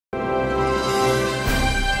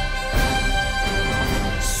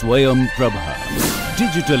Swayam Prabha.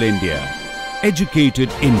 Digital India. Educated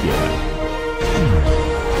India.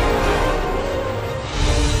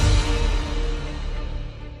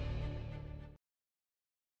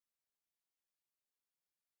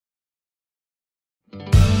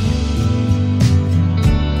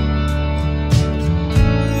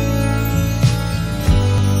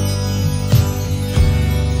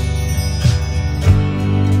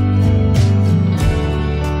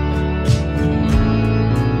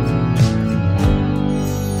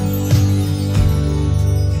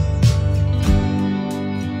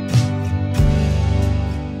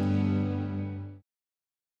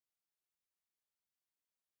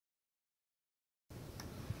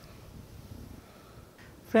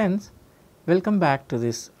 Friends, welcome back to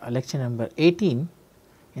this lecture number 18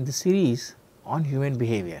 in the series on human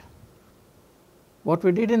behavior. What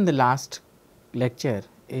we did in the last lecture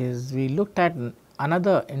is we looked at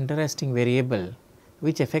another interesting variable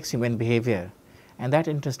which affects human behavior, and that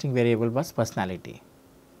interesting variable was personality.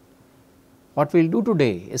 What we will do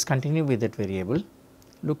today is continue with that variable,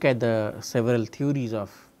 look at the several theories of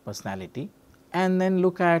personality, and then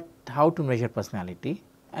look at how to measure personality,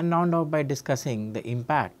 and round off by discussing the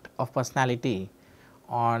impact of personality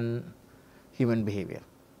on human behavior.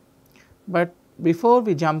 But before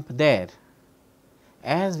we jump there,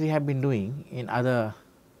 as we have been doing in other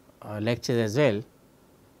lectures as well,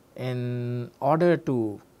 in order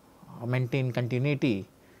to maintain continuity,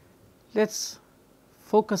 let us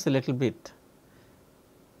focus a little bit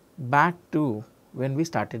back to when we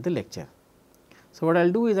started the lecture. So, what I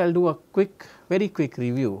will do is I will do a very quick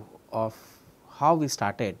review of how we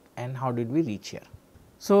started and how did we reach here.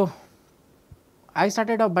 So, I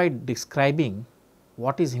started off by describing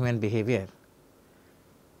what is human behavior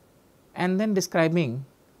and then describing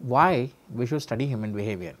why we should study human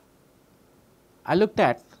behavior. I looked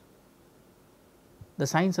at the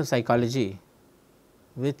science of psychology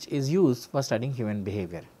which is used for studying human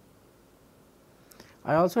behavior.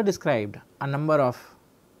 I also described a number of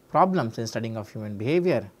problems in studying of human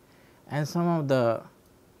behavior and some of the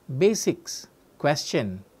basics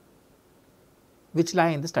question which lie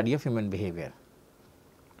in the study of human behavior.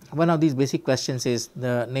 One of these basic questions is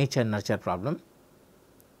the nature nurture problem,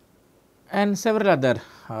 and several other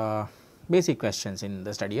basic questions in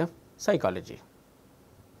the study of psychology.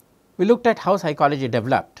 We looked at how psychology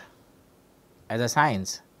developed as a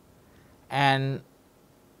science and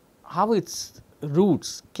how its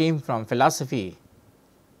roots came from philosophy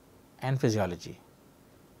and physiology.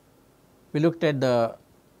 We looked at the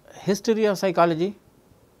history of psychology,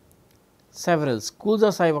 several schools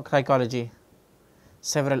of psychology,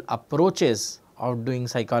 several approaches of doing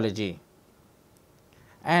psychology,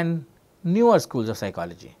 and newer schools of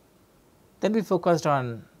psychology. Then we focused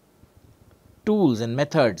on tools and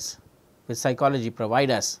methods which psychology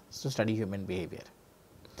provides us to study human behavior.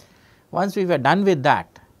 Once we were done with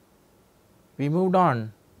that, we moved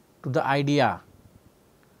on to the idea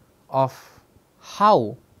of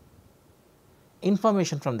how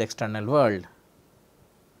information from the external world,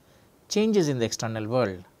 changes in the external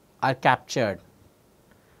world are captured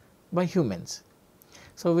by humans.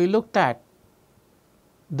 So, we looked at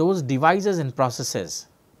those devices and processes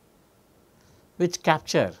which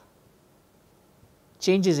capture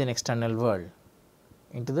changes in external world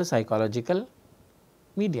into the psychological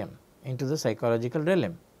medium, into the psychological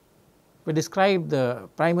realm. We described the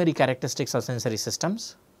primary characteristics of sensory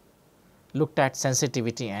systems, looked at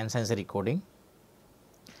sensitivity and sensory coding.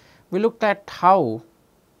 We looked at how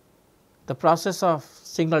the process of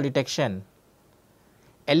signal detection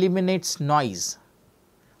eliminates noise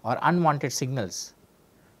or unwanted signals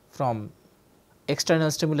from external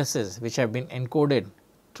stimuluses which have been encoded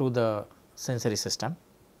through the sensory system.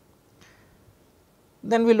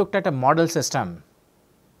 Then we looked at a model system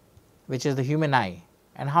which is the human eye,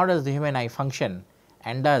 and how does the human eye function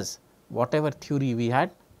and does whatever theory we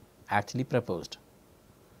had actually proposed.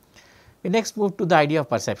 We next moved to the idea of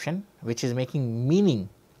perception, which is making meaning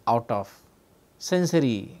out of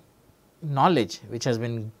sensory knowledge which has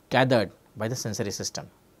been gathered by the sensory system.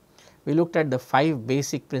 We looked at the 5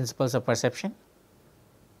 basic principles of perception,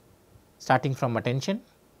 starting from attention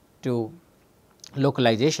to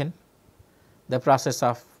localization, the process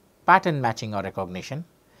of pattern matching or recognition,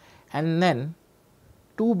 and then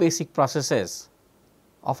 2 basic processes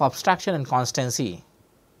of abstraction and constancy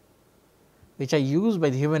which are used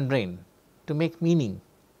by the human brain to make meaning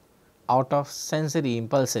out of sensory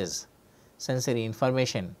impulses, sensory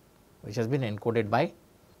information which has been encoded by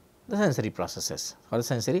the sensory processes or the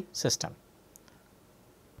sensory system.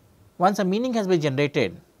 Once a meaning has been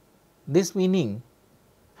generated, this meaning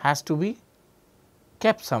has to be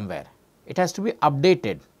kept somewhere, it has to be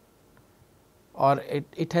updated or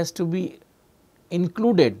it has to be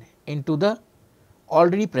included into the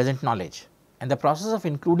already present knowledge, and the process of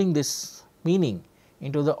including this meaning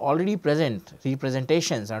into the already present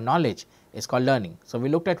representations or knowledge is called learning. So, we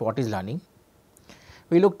looked at what is learning,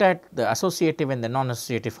 we looked at the associative and the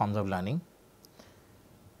non-associative forms of learning,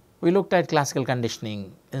 we looked at classical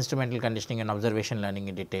conditioning, instrumental conditioning and observation learning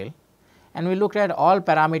in detail, and we looked at all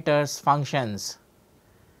parameters, functions,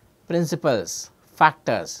 principles,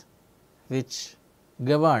 factors which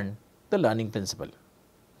govern the learning principle.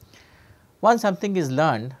 Once something is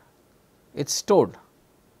learned, it is stored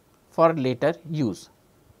for later use.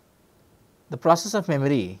 The process of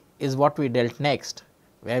memory is what we dealt next,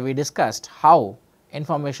 where we discussed how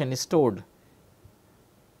information is stored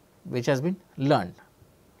which has been learned.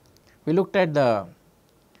 We looked at the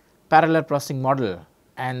parallel processing model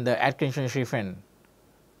and the Atkinson-Shiffrin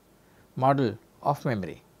model of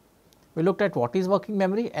memory. We looked at what is working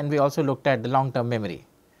memory, and we also looked at the long term memory.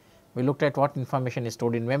 We looked at what information is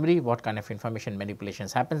stored in memory, what kind of information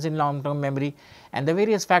manipulations happens in long term memory, and the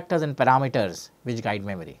various factors and parameters which guide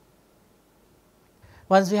memory.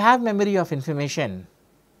 Once we have memory of information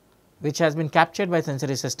which has been captured by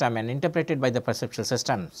sensory system and interpreted by the perceptual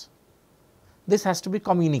systems, this has to be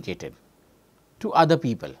communicated to other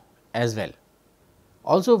people as well.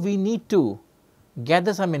 Also, we need to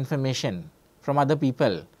gather some information from other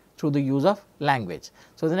people through the use of language.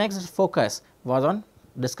 So, the next focus was on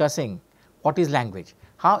discussing what is language,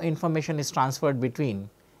 how information is transferred between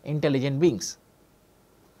intelligent beings.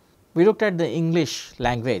 We looked at the English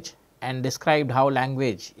language and described how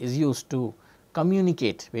language is used to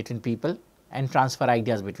communicate between people and transfer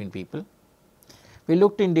ideas between people. We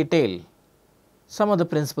looked in detail some of the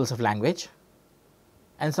principles of language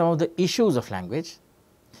and some of the issues of language.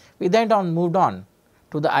 We then moved on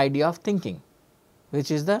to the idea of thinking,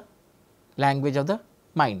 which is the language of the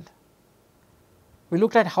mind. We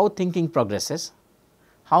looked at how thinking progresses,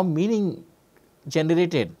 how meaning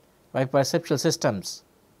generated by perceptual systems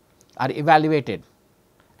are evaluated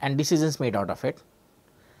and decisions made out of it.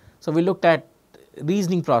 So, we looked at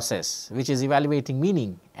reasoning process, which is evaluating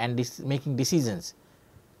meaning and making decisions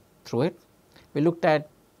through it. We looked at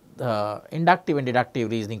the inductive and deductive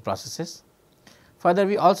reasoning processes. Further,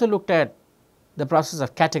 we also looked at the process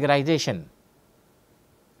of categorization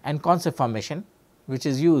and concept formation, which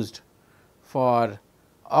is used for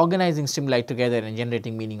organizing stimuli together and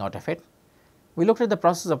generating meaning out of it. We looked at the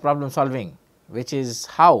process of problem solving, which is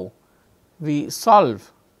how we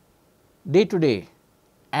solve day to day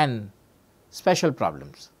and special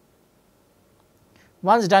problems.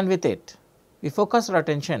 Once done with it, we focused our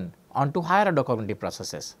attention on to higher order cognitive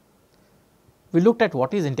processes. We looked at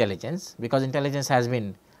what is intelligence, because intelligence has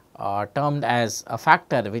been termed as a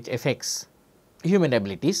factor which affects human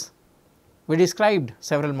abilities. We described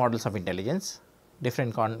several models of intelligence,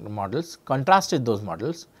 different models, contrasted those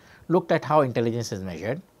models, looked at how intelligence is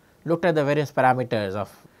measured, looked at the various parameters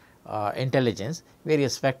of intelligence,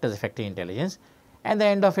 various factors affecting intelligence, and the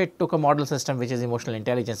end of it took a model system which is emotional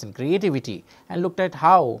intelligence and creativity, and looked at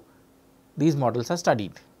how these models are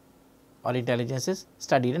studied or intelligence is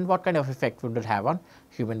studied and what kind of effect would it have on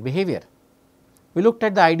human behavior. We looked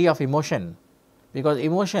at the idea of emotion, because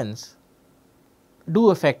emotions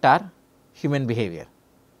do affect our human behavior.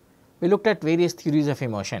 We looked at various theories of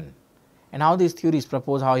emotion and how these theories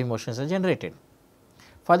propose how emotions are generated.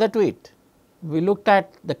 Further to it, we looked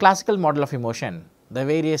at the classical model of emotion, the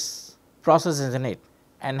various processes in it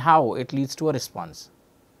and how it leads to a response.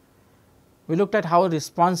 We looked at how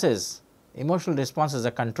responses, emotional responses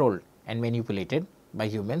are controlled and manipulated by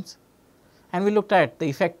humans, and we looked at the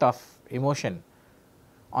effect of emotion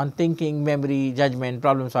on thinking, memory, judgment,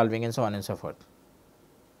 problem solving and so on and so forth,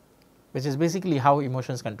 which is basically how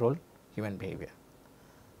emotions control human behavior.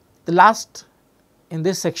 The last in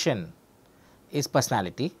this section is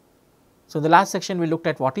personality. So, the last section we looked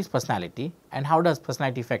at what is personality and how does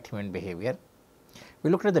personality affect human behavior. We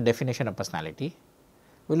looked at the definition of personality,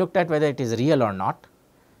 we looked at whether it is real or not,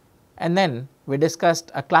 and then we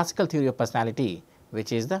discussed a classical theory of personality,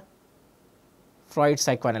 which is the Freud's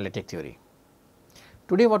psychoanalytic theory.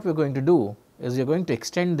 Today what we are going to do is we are going to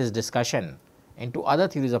extend this discussion into other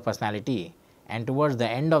theories of personality, and towards the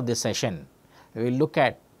end of this session we will look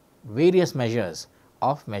at various measures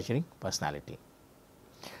of measuring personality.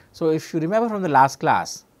 So, if you remember from the last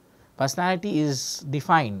class, personality is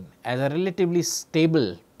defined as a relatively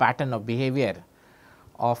stable pattern of behavior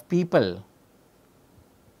of people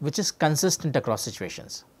which is consistent across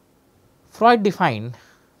situations. Freud defined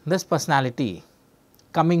this personality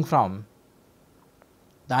coming from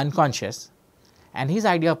the unconscious, and his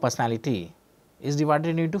idea of personality is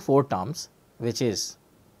divided into 4 terms, which is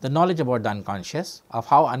the knowledge about the unconscious, of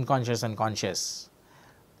how unconscious and conscious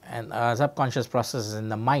and subconscious processes in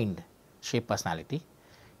the mind shape personality.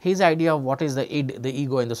 His idea of what is the id, the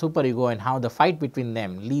ego and the superego, and how the fight between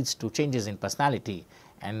them leads to changes in personality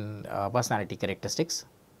and personality characteristics.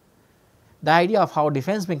 The idea of how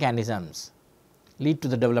defense mechanisms lead to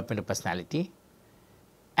the development of personality,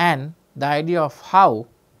 and the idea of how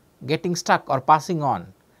getting stuck or passing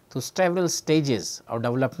on through several stages of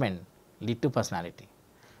development lead to personality.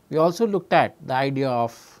 We also looked at the idea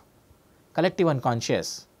of collective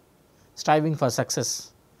unconscious, striving for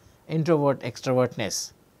success, introvert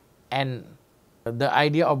extrovertness, and the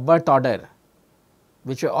idea of birth order,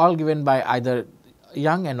 which were all given by either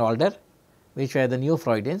Young and older, which were the neo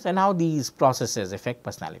Freudians, and how these processes affect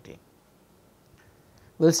personality.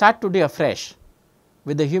 We will start today afresh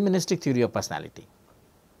with the humanistic theory of personality.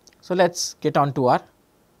 So, let us get on to our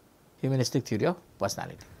humanistic theory of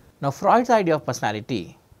personality. Now, Freud's idea of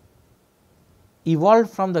personality evolved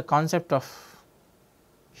from the concept of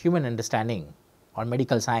human understanding or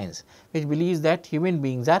medical science, which believes that human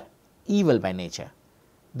beings are evil by nature.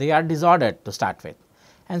 They are disordered to start with.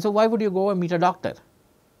 And so, why would you go and meet a doctor?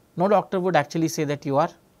 No doctor would actually say that you are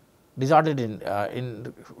disordered in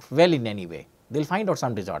any way. They will find out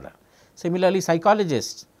some disorder. Similarly,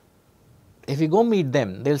 psychologists, if you go meet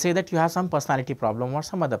them, they will say that you have some personality problem or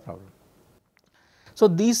some other problem. So,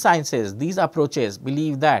 these sciences, these approaches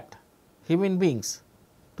believe that human beings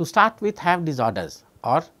to start with have disorders,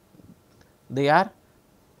 or they are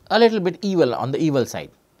a little bit evil on the evil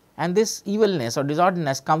side, and this evilness or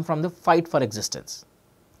disorderness come from the fight for existence.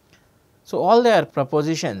 So, all their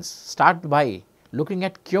propositions start by looking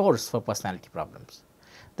at cures for personality problems.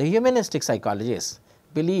 The humanistic psychologists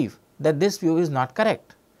believe that this view is not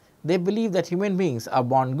correct. They believe that human beings are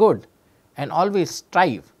born good and always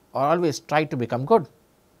strive or always try to become good.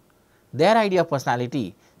 Their idea of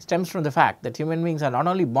personality stems from the fact that human beings are not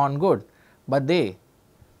only born good, but they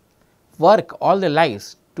work all their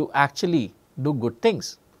lives to actually do good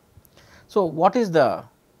things. So, what is the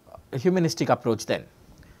humanistic approach then?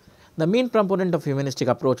 The main component of humanistic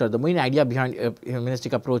approach, or the main idea behind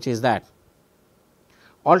humanistic approach, is that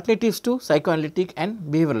alternatives to psychoanalytic and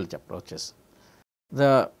behavioral approaches.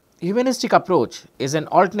 The humanistic approach is an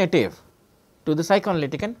alternative to the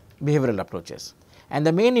psychoanalytic and behavioral approaches, and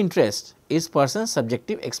the main interest is person's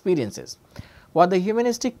subjective experiences. What the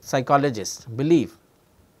humanistic psychologists believe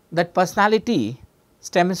that personality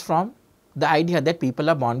stems from the idea that people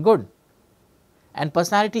are born good, and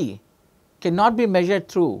personality cannot be measured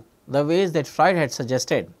through the ways that Freud had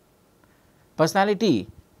suggested. Personality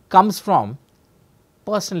comes from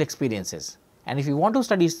personal experiences, and if you want to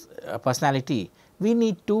study personality, we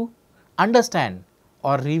need to understand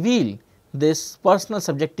or reveal this personal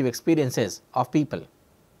subjective experiences of people.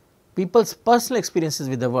 People's personal experiences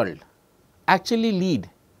with the world actually lead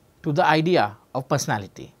to the idea of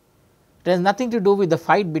personality. It has nothing to do with the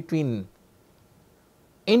fight between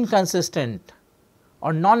inconsistent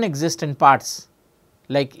or non-existent parts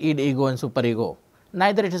like id, ego and superego.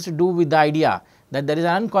 Neither it has to do with the idea that there is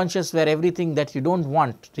an unconscious where everything that you do not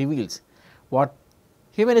want reveals. What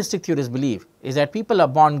humanistic theorists believe is that people are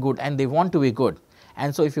born good and they want to be good,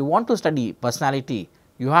 and so if you want to study personality,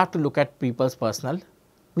 you have to look at people's personal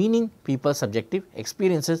meaning, people's subjective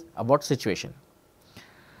experiences about situation.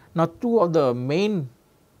 Now, two of the main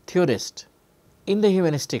theorists in the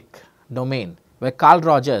humanistic domain were Carl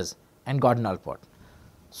Rogers and Gordon Allport.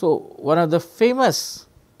 So, one of the famous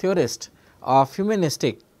theorists of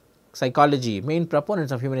humanistic psychology, main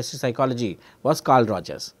proponents of humanistic psychology, was Carl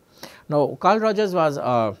Rogers. Now, Carl Rogers was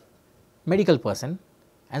a medical person,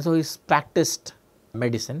 and so he practiced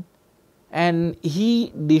medicine, and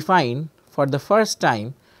he defined for the first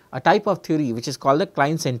time a type of theory which is called the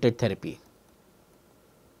client centered therapy,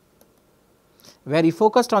 where he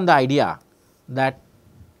focused on the idea that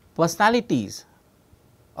personalities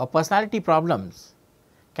or personality problems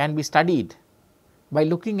can be studied by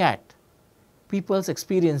looking at people's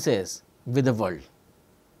experiences with the world.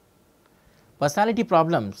 Personality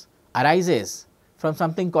problems arises from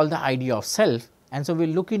something called the idea of self, and so we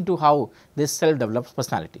will look into how this self develops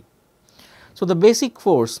personality. So, the basic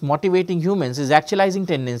force motivating humans is actualizing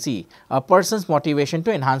tendency, a person's motivation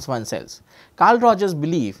to enhance oneself. Carl Rogers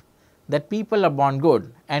believed that people are born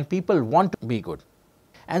good and people want to be good,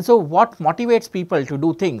 and so what motivates people to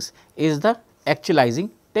do things is the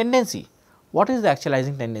actualizing tendency. What is the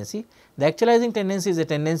actualizing tendency? The actualizing tendency is a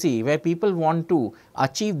tendency where people want to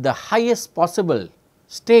achieve the highest possible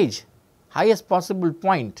stage, highest possible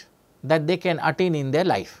point that they can attain in their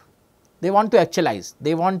life. They want to actualize,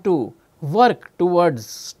 they want to work towards,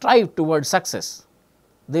 strive towards success.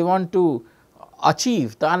 They want to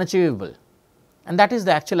achieve the unachievable, and that is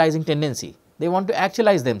the actualizing tendency. They want to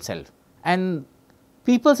actualize themselves, and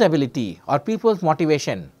people's ability or people's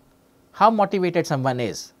motivation, how motivated someone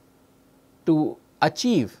is to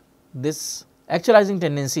achieve this actualizing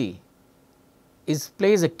tendency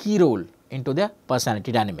plays a key role into their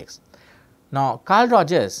personality dynamics. Now, Carl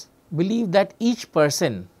Rogers believed that each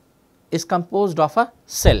person is composed of a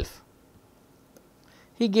self.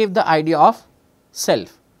 He gave the idea of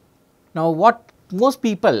self. Now, what most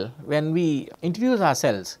people, when we introduce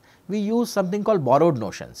ourselves, we use something called borrowed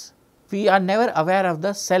notions. We are never aware of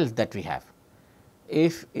the self that we have.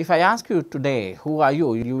 If I ask you today, who are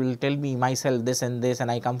you? You will tell me myself this and this, and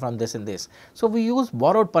I come from this and this. So, we use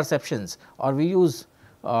borrowed perceptions, or we use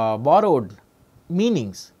borrowed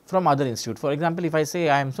meanings from other institute. For example, if I say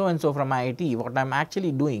I am so and so from IIT, what I am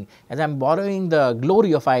actually doing is I am borrowing the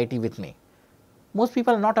glory of IIT with me. Most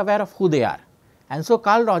people are not aware of who they are, and so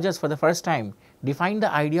Carl Rogers for the first time defined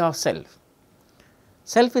the idea of self.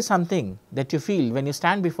 Self is something that you feel when you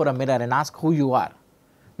stand before a mirror and ask who you are,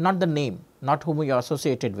 not the name, not whom you are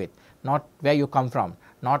associated with, not where you come from,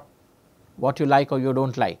 not what you like or you do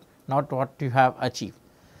not like, not what you have achieved.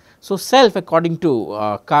 So, self, according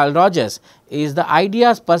to Carl Rogers, is the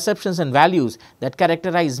ideas, perceptions and values that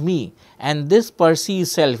characterize me, and this perceived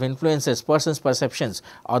self influences person's perceptions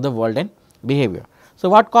of the world and behavior. So,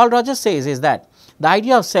 what Carl Rogers says is that the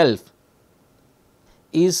idea of self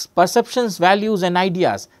is perceptions, values and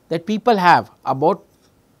ideas that people have about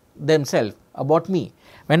themselves, about me.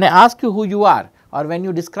 When I ask you who you are, or when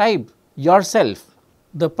you describe yourself,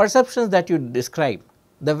 the perceptions that you describe,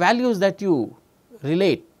 the values that you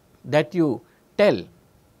relate, that you tell,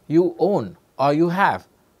 you own or you have,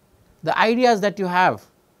 the ideas that you have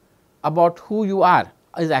about who you are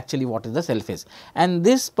is actually what is the self is. And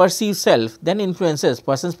this perceived self then influences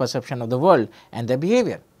person's perception of the world and their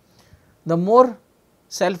behavior. The more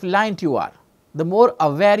self-reliant you are, the more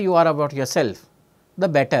aware you are about yourself, the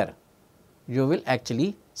better you will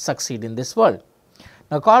actually succeed in this world.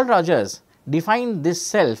 Now, Carl Rogers defined this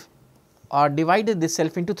self or divided this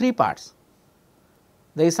self into three parts.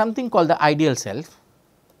 There is something called the ideal self,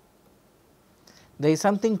 there is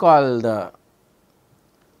something called the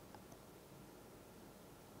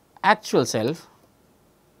actual self,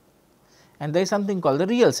 and there is something called the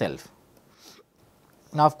real self.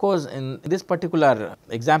 Now, of course, in this particular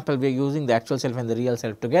example we are using the actual self and the real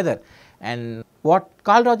self together, and what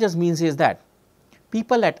Carl Rogers means is that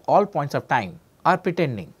people at all points of time are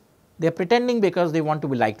pretending. They are pretending because they want to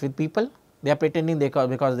be liked with people, they are pretending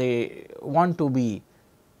because they want to be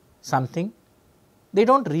something. They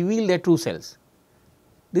do not reveal their true selves.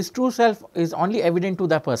 This true self is only evident to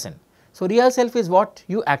the person. So, real self is what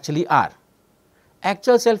you actually are,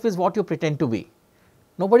 actual self is what you pretend to be.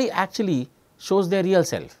 Nobody actually shows their real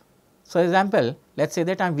self. So, example, let us say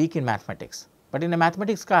that I am weak in mathematics, but in a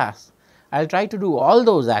mathematics class I will try to do all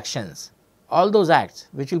those actions, all those acts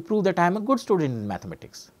which will prove that I am a good student in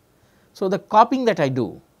mathematics. So, the copying that I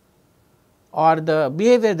do or the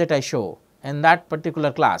behavior that I show in that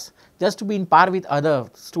particular class just to be in par with other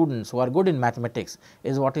students who are good in mathematics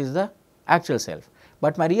is what is the actual self.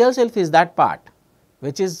 But my real self is that part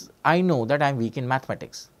which is I know that I am weak in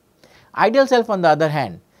mathematics. Ideal self on the other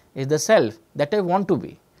hand is the self that I want to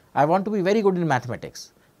be. I want to be very good in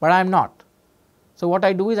mathematics, but I am not. So, what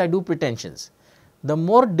I do is I do pretensions. The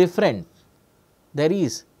more different there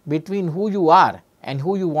is between who you are and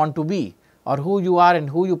who you want to be, or who you are and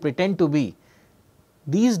who you pretend to be,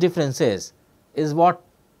 these differences is what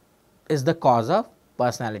is the cause of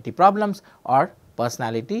personality problems or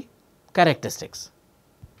personality characteristics.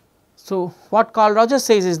 So, what Carl Rogers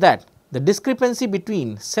says is that the discrepancy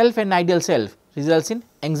between self and ideal self results in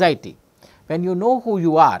anxiety. When you know who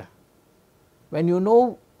you are, when you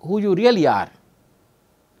know who you really are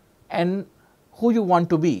and who you want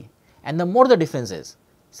to be, and the more the difference is,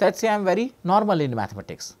 so let us say I am very normal in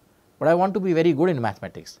mathematics, but I want to be very good in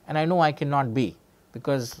mathematics, and I know I cannot be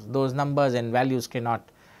because those numbers and values cannot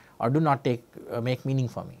or do not make meaning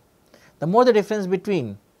for me. The more the difference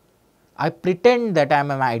between I pretend that I am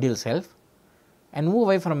my ideal self and move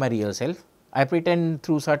away from my real self, I pretend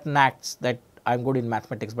through certain acts that I am good in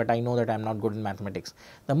mathematics, but I know that I am not good in mathematics.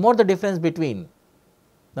 The more the difference between,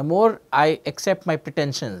 the more I accept my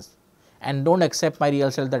pretensions and do not accept my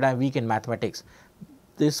real self that I am weak in mathematics,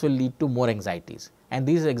 this will lead to more anxieties, and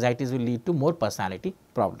these anxieties will lead to more personality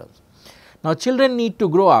problems. Now, children need to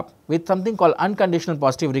grow up with something called unconditional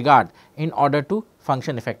positive regard in order to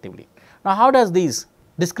function effectively. Now, how does these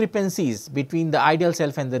discrepancies between the ideal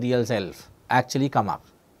self and the real self actually come up?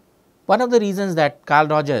 One of the reasons that Carl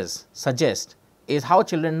Rogers suggests is how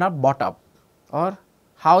children are brought up or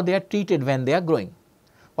how they are treated when they are growing.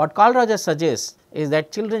 What Carl Rogers suggests is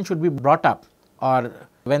that children should be brought up, or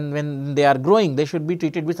when they are growing, they should be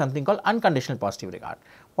treated with something called unconditional positive regard.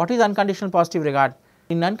 What is unconditional positive regard?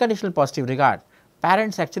 In unconditional positive regard,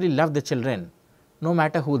 parents actually love the children no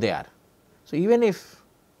matter who they are. So, even if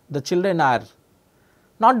the children are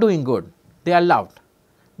not doing good, they are loved.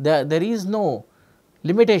 There is no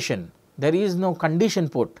limitation, there is no condition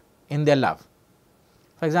put in their love.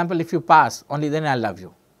 For example, if you pass, only then I love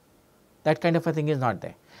you. That kind of a thing is not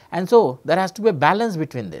there. And so, there has to be a balance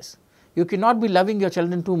between this. You cannot be loving your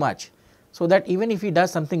children too much, so that even if he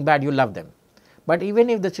does something bad, you love them. But even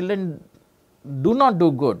if the children do not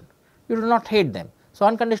do good, you do not hate them. So,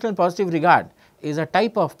 unconditional positive regard is a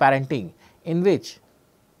type of parenting in which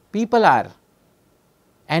people are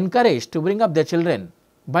encouraged to bring up their children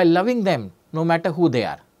by loving them no matter who they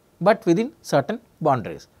are, but within certain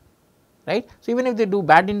boundaries, right. So, even if they do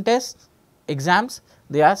bad in tests, exams,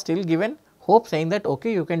 they are still given hope, saying that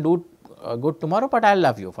okay, you can do good tomorrow, but I will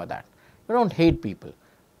love you for that. You do not hate people.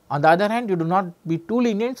 On the other hand, you do not be too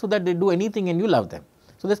lenient so that they do anything and you love them.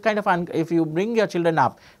 So, this kind of if you bring your children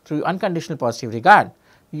up through unconditional positive regard,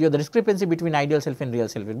 the discrepancy between ideal self and real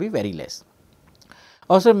self will be very less.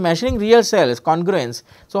 Also, measuring real self congruence.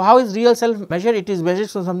 So, how is real self measured? It is measured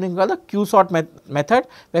through something called the Q-sort method,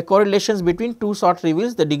 where correlations between two sorts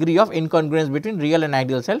reveals the degree of incongruence between real and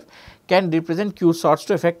ideal self, can represent Q-sorts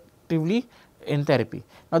to effectively in therapy.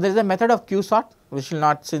 Now, there is a method of Q-sort, which will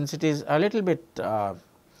not, since it is a little bit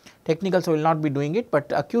technical, so we will not be doing it,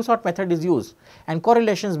 but a Q-sort method is used, and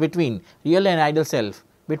correlations between real and ideal self,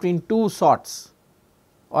 between two sorts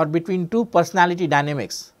or between two personality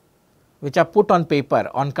dynamics which are put on paper,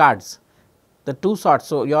 on cards, the two sorts.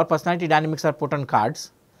 So, your personality dynamics are put on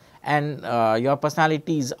cards, and your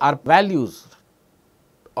personalities are values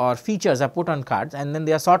or features are put on cards, and then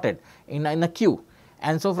they are sorted in a queue.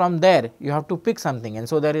 And so, from there you have to pick something, and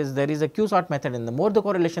so there is a Q-sort method, and the more the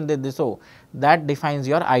correlation they show, that defines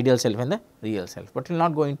your ideal self and the real self, but we will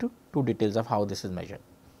not go into too details of how this is measured.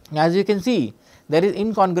 As you can see, there is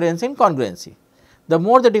incongruence and congruency. The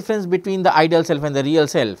more the difference between the ideal self and the real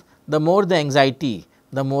self, the more the anxiety,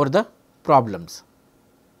 the more the problems.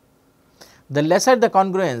 The lesser the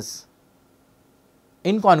incongruence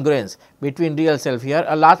between real self, here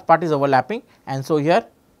a large part is overlapping, and so here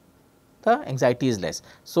the anxiety is less.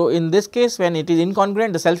 So, in this case, when it is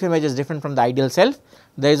incongruent, the self image is different from the ideal self,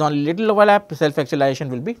 there is only little overlap, self actualization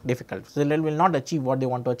will be difficult. So, they will not achieve what they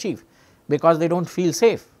want to achieve, because they do not feel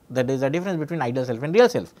safe. That is a difference between ideal self and real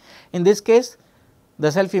self. In this case,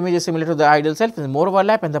 the self image is similar to the ideal self, there is more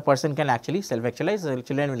overlap, and the person can actually self actualize, the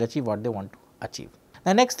children will achieve what they want to achieve.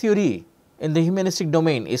 The next theory in the humanistic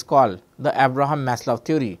domain is called the Abraham Maslow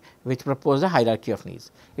theory, which proposes a hierarchy of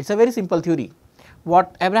needs. It is a very simple theory.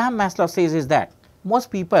 What Abraham Maslow says is that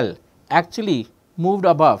most people actually moved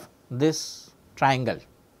above this triangle,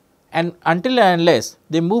 and until and unless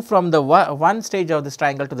they move from the one stage of this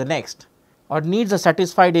triangle to the next, or needs are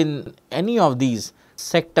satisfied in any of these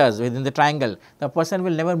sectors within the triangle, the person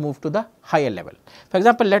will never move to the higher level. For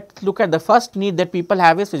example, let us look at the first need that people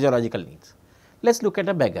have is physiological needs. Let us look at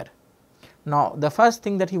a beggar. Now, the first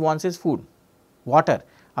thing that he wants is food, water,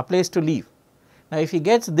 a place to live. Now, if he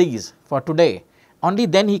gets these for today, only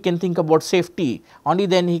then he can think about safety, only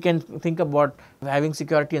then he can think about having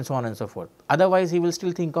security and so on and so forth. Otherwise, he will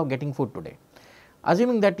still think of getting food today.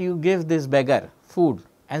 Assuming that you give this beggar food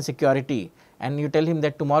and security, and you tell him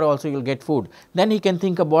that tomorrow also you will get food, then he can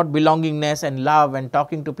think about belongingness and love and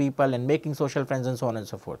talking to people and making social friends and so on and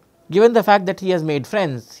so forth. Given the fact that he has made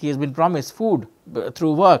friends, he has been promised food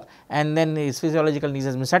through work, and then his physiological needs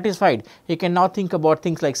has been satisfied, he can now think about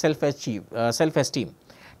things like self-esteem,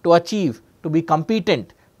 to achieve, to be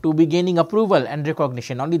competent, to be gaining approval and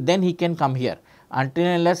recognition. Only then he can come here. Until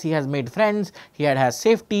and unless he has made friends, he has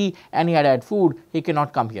safety, and he had food, he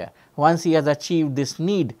cannot come here. Once he has achieved this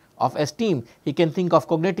need of esteem, he can think of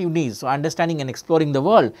cognitive needs, so understanding and exploring the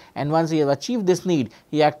world, and once he has achieved this need,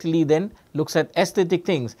 he actually then looks at aesthetic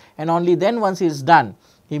things, and only then once he is done,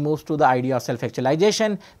 he moves to the idea of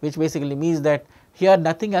self-actualization, which basically means that here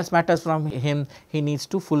nothing else matters from him, he needs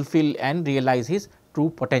to fulfill and realize his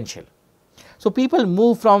true potential. So, people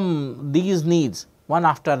move from these needs one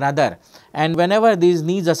after another, and whenever these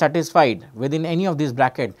needs are satisfied within any of these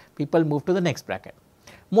brackets, people move to the next bracket.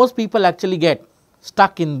 Most people actually get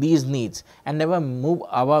stuck in these needs and never move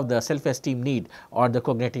above the self-esteem need or the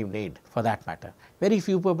cognitive need for that matter. Very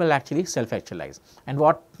few people actually self-actualize, and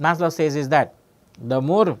what Maslow says is that the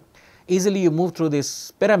more easily you move through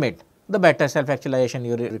this pyramid, the better self-actualization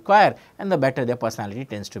you require and the better their personality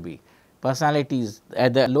tends to be. personalities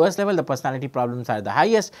at the lowest level, the personality problems are the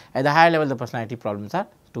highest, at the higher level the personality problems are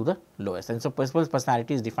to the lowest. And so, people's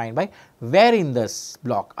personality is defined by where in this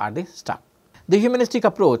block are they stuck. The humanistic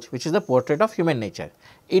approach, which is the portrait of human nature,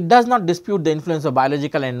 it does not dispute the influence of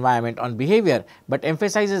biological environment on behavior, but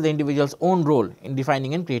emphasizes the individual's own role in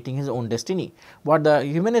defining and creating his own destiny. What the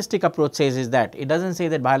humanistic approach says is that it does not say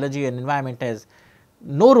that biology and environment has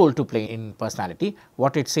no role to play in personality.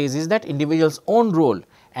 What it says is that individual's own role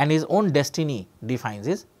and his own destiny defines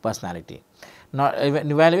his personality. Now, an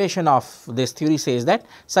evaluation of this theory says that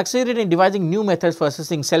succeeded in devising new methods for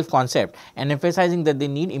assessing self concept and emphasizing that they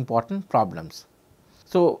need important problems.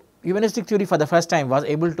 So, humanistic theory for the first time was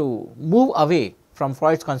able to move away from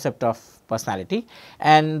Freud's concept of personality,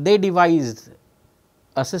 and they devised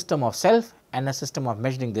a system of self and a system of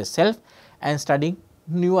measuring this self and studying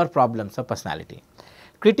newer problems of personality.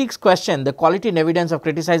 Critics question the quality and evidence of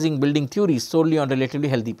criticizing building theories solely on relatively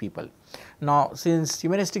healthy people. Now, since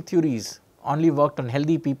humanistic theories only worked on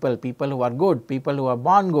healthy people, people who are good, people who are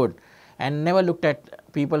born good, and never looked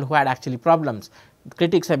at people who had actually problems,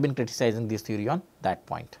 critics have been criticizing this theory on that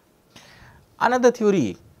point. Another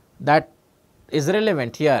theory that is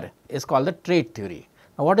relevant here is called the trait theory.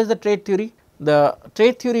 Now, what is the trait theory? The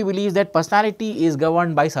trait theory believes that personality is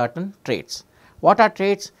governed by certain traits. What are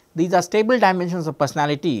traits? These are stable dimensions of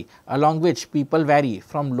personality along which people vary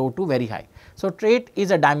from low to very high. So, trait is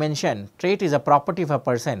a dimension, trait is a property of a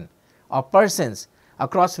person or persons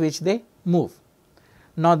across which they move.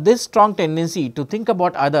 Now, this strong tendency to think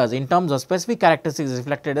about others in terms of specific characteristics is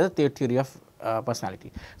reflected as the theory of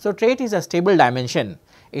personality. So, trait is a stable dimension,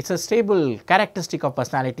 it is a stable characteristic of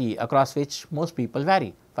personality across which most people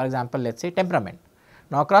vary. For example, let us say temperament.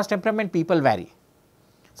 Now, across temperament people vary.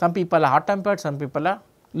 Some people are hot tempered, some people are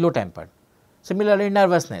low tempered. Similarly,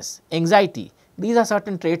 nervousness, anxiety, these are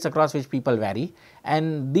certain traits across which people vary,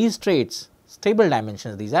 and these traits, stable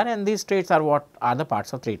dimensions these are, and these traits are what are the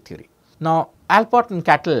parts of trait theory. Now, Alport and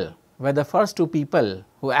Cattell were the first two people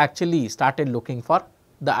who actually started looking for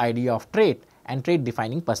the idea of trait and trait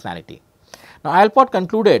defining personality. Now, Alport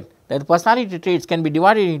concluded that the personality traits can be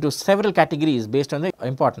divided into several categories based on their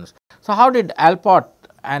importance. So, how did Alport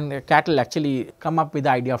and Cattell actually come up with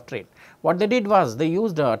the idea of trait? What they did was they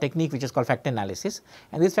used a technique which is called factor analysis,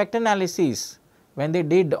 and this factor analysis when they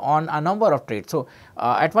did on a number of traits. So,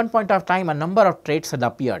 at one point of time a number of traits had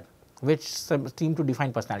appeared which seemed to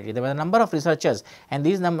define personality. There were a number of researchers, and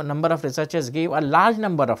these number of researchers gave a large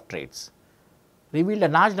number of traits, revealed a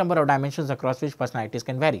large number of dimensions across which personalities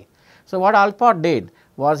can vary. So, what Alport did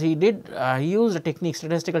was he used a technique,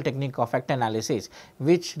 statistical technique of factor analysis,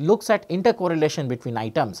 which looks at intercorrelation between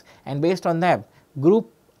items, and based on that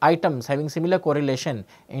group items having similar correlation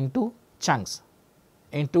into chunks,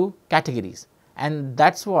 into categories, and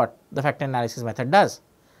that is what the factor analysis method does,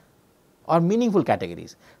 or meaningful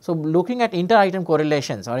categories. So, looking at inter item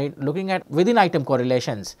correlations or looking at within item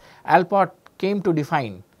correlations, Alport came to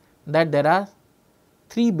define that there are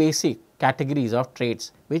three basic categories of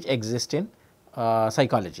traits which exist in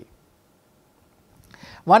psychology.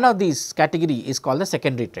 One of these category is called the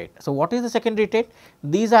secondary trait. So, what is the secondary trait?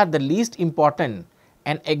 These are the least important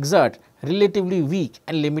and exert relatively weak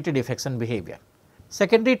and limited effects on behavior.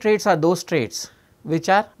 Secondary traits are those traits which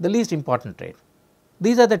are the least important trait.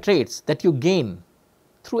 These are the traits that you gain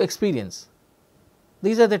through experience.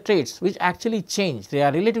 These are the traits which actually change, they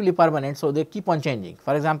are relatively permanent, so they keep on changing.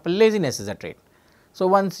 For example, laziness is a trait. So,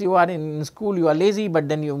 once you are in school you are lazy, but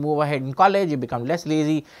then you move ahead in college you become less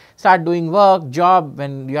lazy, start doing work, job,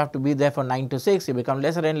 when you have to be there for 9 to 6 you become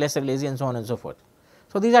lesser and lesser lazy, and so on and so forth.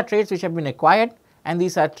 So, these are traits which have been acquired, and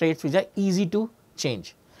these are traits which are easy to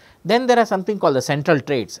change. Then there are something called the central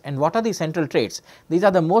traits, and what are the central traits? These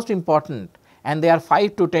are the most important, and they are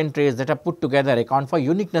 5 to 10 traits that are put together account for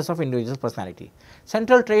uniqueness of individual's personality.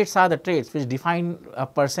 Central traits are the traits which define a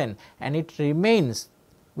person, and it remains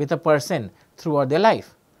with a person throughout their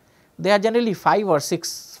life. They are generally 5 or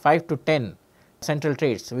 6, 5 to 10 central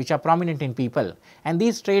traits which are prominent in people, and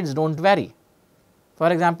these traits do not vary.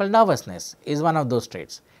 For example, nervousness is one of those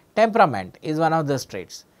traits, temperament is one of those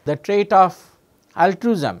traits, the trait of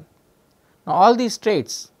altruism. Now, all these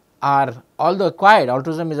traits are, although acquired,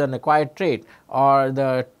 altruism is an acquired trait, or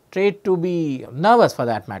the trait to be nervous for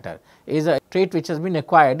that matter is a trait which has been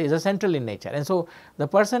acquired, is a central in nature. And so, the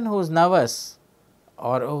person who is nervous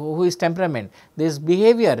or who is temperament, this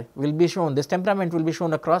behavior will be shown, this temperament will be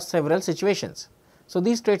shown across several situations. So,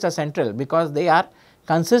 these traits are central because they are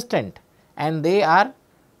consistent and they are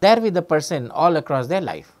there with the person all across their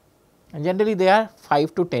life, and generally they are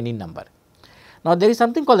 5 to 10 in number. Now, there is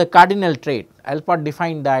something called the cardinal trait. Alport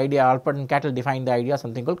defined the idea, Alport and Cattell defined the idea of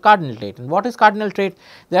something called cardinal trait. And what is cardinal trait?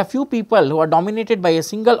 There are few people who are dominated by a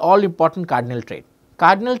single all important cardinal trait.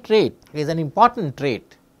 Cardinal trait is an important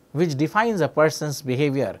trait which defines a person's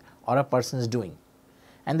behavior or a person's doing.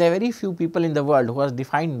 And there are very few people in the world who are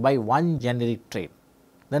defined by one generic trait.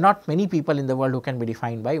 There are not many people in the world who can be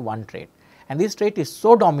defined by one trait. And this trait is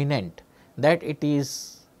so dominant that it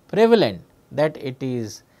is prevalent, that it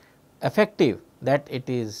is effective, that it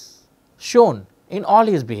is shown in all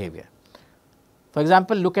his behavior. For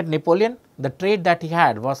example, look at Napoleon. The trait that he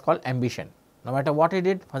had was called ambition. No matter what he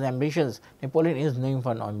did for the ambitions, Napoleon is known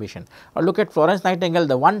for ambition. Or look at Florence Nightingale.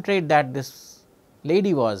 The one trait that this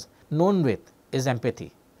lady was known with is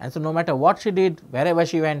empathy. And so, no matter what she did, wherever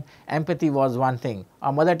she went, empathy was one thing.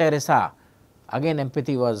 Or Mother Teresa, again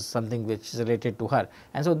empathy was something which is related to her.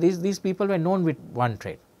 And so, these people were known with one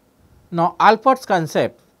trait. Now, Alport's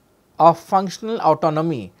concept of functional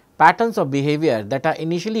autonomy, patterns of behavior that are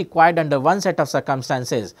initially acquired under one set of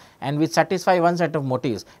circumstances and which satisfy one set of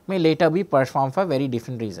motives, may later be performed for very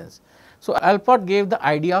different reasons. So, Alport gave the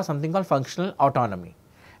idea of something called functional autonomy,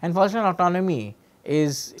 and functional autonomy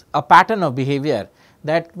is a pattern of behavior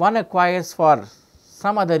that one acquires for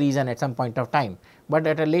some other reason at some point of time, but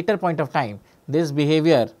at a later point of time this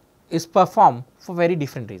behavior is performed for very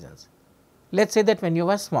different reasons. Let us say that when you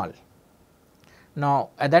were small, now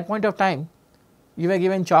at that point of time you were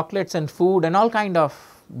given chocolates and food and all kind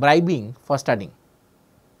of bribing for studying.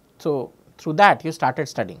 So, through that you started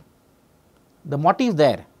studying. The motive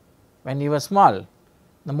there when you were small,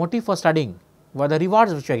 the motive for studying were the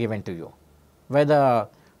rewards which were given to you, were the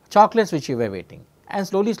chocolates which you were waiting, and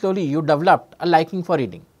slowly you developed a liking for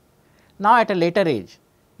reading. Now, at a later age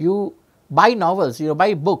you buy novels, you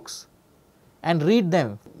buy books and read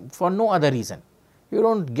them for no other reason. You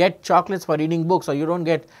do not get chocolates for reading books, or you do not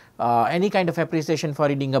get any kind of appreciation for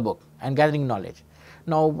reading a book and gathering knowledge.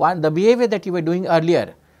 Now, the behavior that you were doing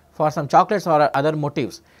earlier for some chocolates or other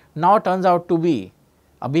motives now turns out to be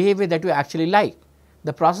a behavior that you actually like.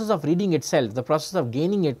 The process of reading itself, the process of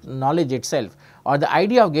gaining knowledge itself, or the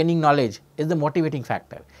idea of gaining knowledge is the motivating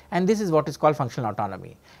factor, and this is what is called functional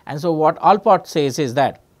autonomy. And so, what Alport says is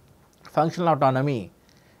that functional autonomy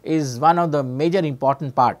is one of the major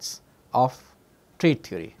important parts of trait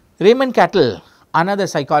theory. Raymond Cattell, another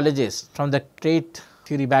psychologist from the trait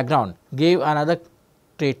theory background, gave another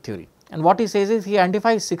trait theory, and what he says is he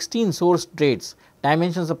identifies 16 source traits,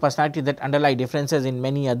 dimensions of personality that underlie differences in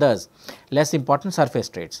many others less important surface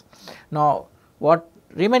traits. Now, what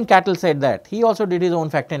Raymond Cattell said that he also did his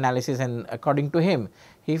own factor analysis, and according to him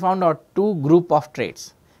he found out two group of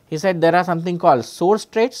traits. He said there are something called source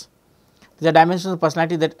traits, these are dimensions of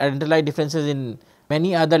personality that underlie differences in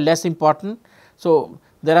many other less important. So,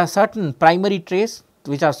 there are certain primary traits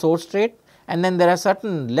which are source trait, and then there are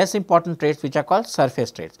certain less important traits which are called surface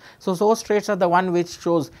traits. So, source traits are the one which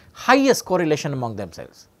shows highest correlation among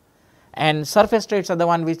themselves, and surface traits are the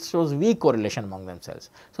one which shows weak correlation among themselves.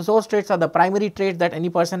 So, source traits are the primary traits that any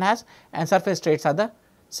person has, and surface traits are the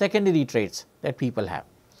secondary traits that people have.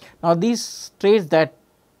 Now, these traits that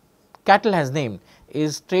Cattell has named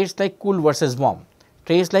is traits like cool versus warm,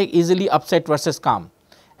 traits like easily upset versus calm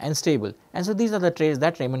and stable, and so these are the traits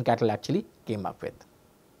that Raymond Cattell actually came up with.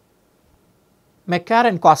 McCarr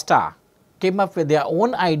and Costa came up with their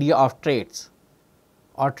own idea of traits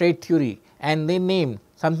or trait theory, and they named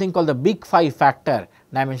something called the big 5 factor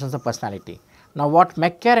dimensions of personality. Now, what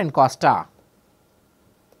McCarr and Costa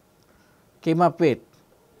came up with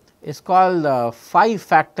is called the 5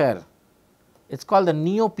 factor, it is called the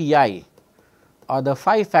Neo-PI or the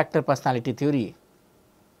 5 factor personality theory.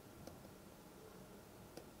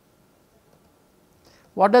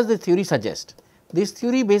 What does this theory suggest? This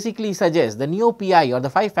theory basically suggests, the Neo-PI or the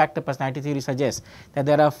 5 factor personality theory suggests that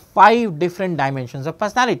there are 5 different dimensions of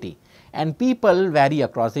personality, and people vary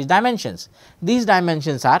across these dimensions. These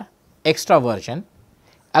dimensions are extraversion,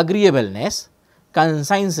 agreeableness,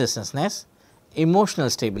 conscientiousness, emotional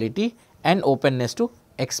stability, and openness to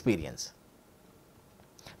experience.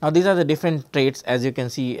 Now, these are the different traits, as you can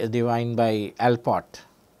see, defined by Alport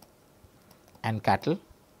and Cattell,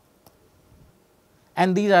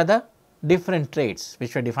 and these are the different traits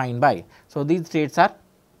which were defined by. So, these traits are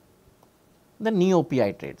the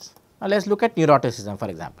Neo-PI traits. Now, let us look at neuroticism for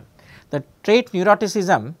example. The trait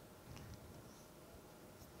neuroticism,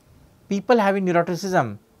 people having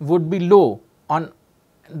neuroticism would be low on,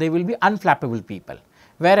 they will be unflappable people,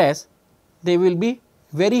 whereas they will be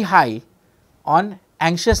very high on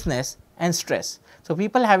anxiousness and stress. So,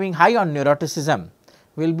 people having high on neuroticism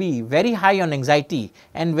will be very high on anxiety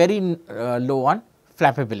and very low on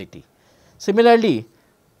flappability. Similarly,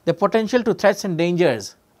 the potential to threats and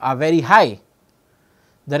dangers are very high,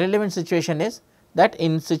 the relevant situation is that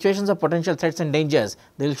in situations of potential threats and dangers,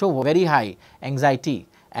 they will show very high anxiety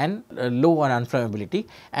and low on unflammability,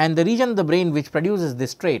 and the region of the brain which produces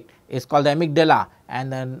this trait is called the amygdala,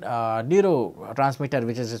 and the neurotransmitter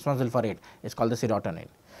which is responsible for it is called the serotonin.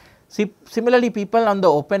 Similarly, people on the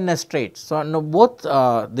openness trait, so no, both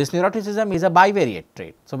this neuroticism is a bivariate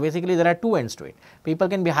trait. So, basically there are two ends to it. People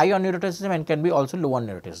can be high on neuroticism and can be also low on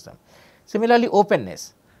neuroticism. Similarly,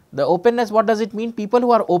 openness. The openness, what does it mean? People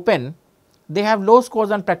who are open, they have low scores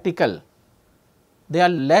on practical, they are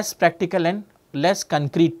less practical and less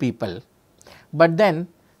concrete people, but then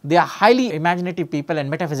they are highly imaginative people and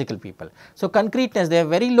metaphysical people. So, concreteness, they have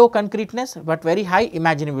very low concreteness, but very high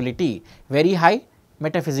imaginability, very high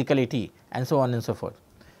metaphysicality, and so on and so forth.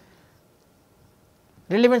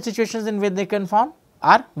 Relevant situations in which they can form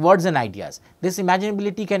are words and ideas. This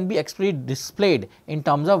imaginability can be actually displayed in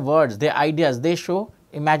terms of words, their ideas, they show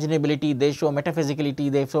imaginability, they show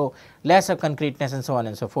metaphysicality, they show less of concreteness, and so on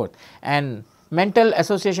and so forth. And mental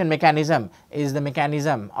association mechanism is the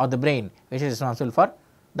mechanism of the brain which is responsible for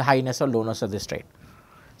the highness or lowness of this trait.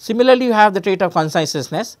 Similarly, you have the trait of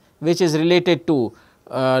conscientiousness, which is related to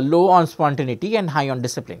low on spontaneity and high on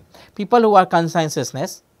discipline. People who are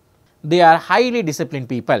conscientiousness, they are highly disciplined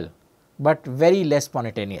people, but very less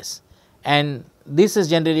spontaneous, and this is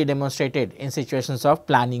generally demonstrated in situations of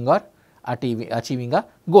planning or achieving a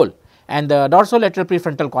goal. And the dorsolateral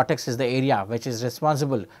prefrontal cortex is the area which is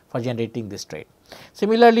responsible for generating this trait.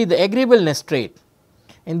 Similarly, the agreeableness trait,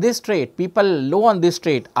 in this trait people low on this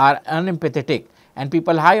trait are unempathetic and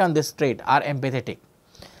people high on this trait are empathetic.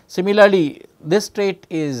 Similarly, this trait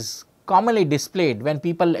is commonly displayed when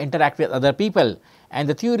people interact with other people, and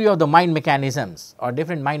the theory of the mind mechanisms or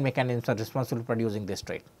different mind mechanisms are responsible for producing this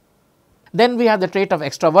trait. Then we have the trait of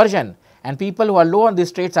extroversion, and people who are low on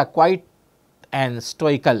these traits are quiet and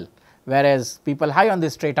stoical, whereas people high on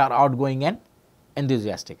this trait are outgoing and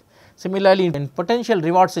enthusiastic. Similarly, in potential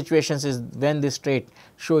reward situations is when this trait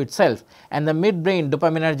show itself, and the midbrain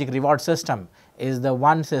dopaminergic reward system is the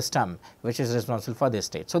one system which is responsible for this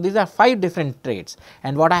trait. So, these are 5 different traits,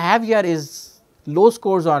 and what I have here is low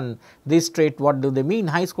scores on this trait, what do they mean,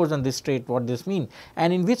 high scores on this trait, what this mean,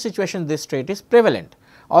 and in which situation this trait is prevalent.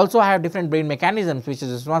 Also, I have different brain mechanisms which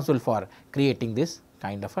is responsible for creating this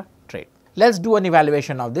kind of a trait. Let us do an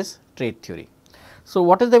evaluation of this trait theory. So,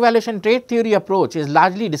 what is the evaluation? Trait theory approach is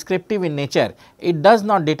largely descriptive in nature. It does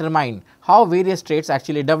not determine how various traits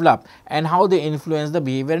actually develop and how they influence the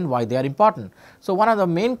behavior and why they are important. So, one of the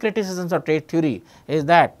main criticisms of trait theory is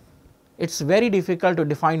that it is very difficult to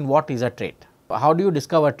define what is a trait. How do you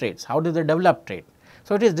discover traits? How do they develop trait?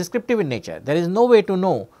 So, it is descriptive in nature. There is no way to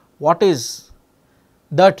know what is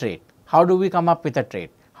the trait. How do we come up with a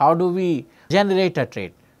trait? How do we generate a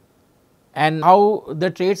trait? And how the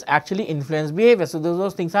traits actually influence behavior. So,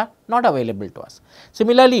 those things are not available to us.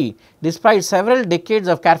 Similarly, despite several decades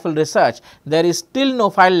of careful research, there is still no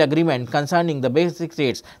final agreement concerning the basic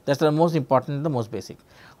traits that are the most important and the most basic.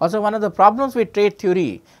 Also, one of the problems with trait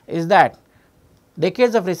theory is that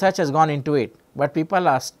decades of research has gone into it, but people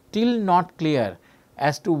are still not clear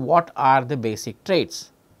as to what are the basic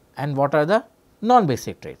traits and what are the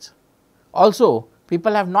non-basic traits. Also,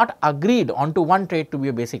 people have not agreed onto one trait to be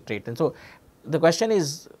a basic trait, and so the question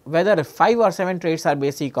is whether 5 or 7 traits are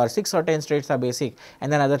basic or 6 or 10 traits are basic and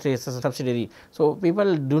then other traits are subsidiary. So,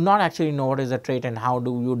 people do not actually know what is a trait and how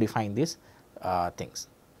do you define these things.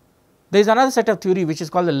 There is another set of theory which is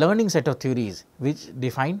called the learning set of theories which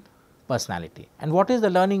define personality. And what is the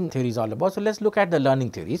learning theories all about? So, let us look at the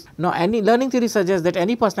learning theories. Now, any learning theory suggests that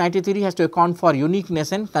any personality theory has to account for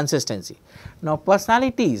uniqueness and consistency. Now,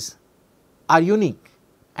 personalities are unique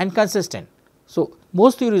and consistent. So,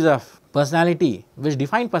 most theories of personality which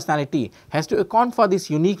define personality has to account for this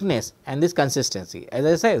uniqueness and this consistency. As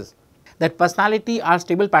I says that personality are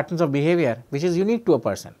stable patterns of behavior which is unique to a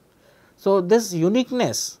person. So, this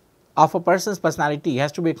uniqueness of a person's personality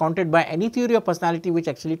has to be accounted by any theory of personality which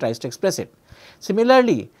actually tries to express it.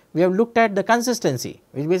 Similarly, we have looked at the consistency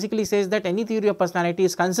which basically says that any theory of personality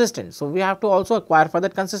is consistent. So, we have to also acquire for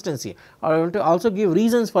that consistency or to also give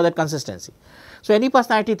reasons for that consistency. So, any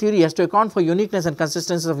personality theory has to account for uniqueness and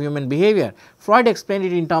consistency of human behavior. Freud explained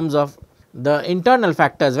it in terms of the internal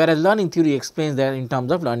factors, whereas learning theory explains that in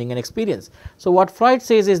terms of learning and experience. So, what Freud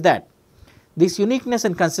says is that this uniqueness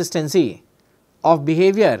and consistency of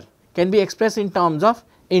behavior can be expressed in terms of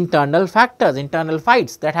internal factors, internal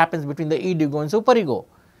fights that happens between the id, ego and superego.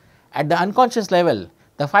 At the unconscious level,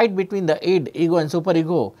 the fight between the id, ego and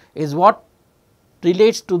superego is what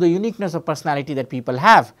relates to the uniqueness of personality that people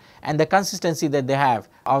have and the consistency that they have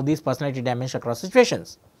of these personality dimensions across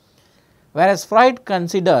situations. Whereas Freud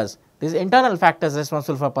considers these internal factors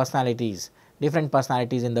responsible for personalities, different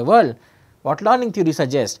personalities in the world. What learning theory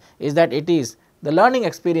suggests is that it is the learning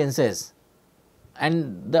experiences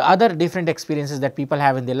and the other different experiences that people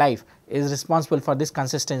have in their life is responsible for this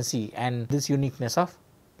consistency and this uniqueness of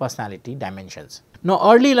personality dimensions. Now,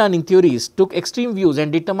 early learning theories took extreme views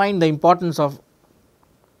and denied the importance of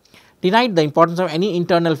any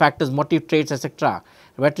internal factors, motive traits, etc.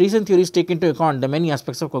 But recent theories take into account the many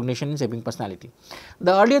aspects of cognition in shaping personality.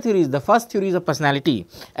 The earlier theories, the first theories of personality,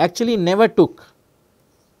 actually never took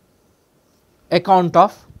account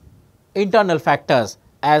of internal factors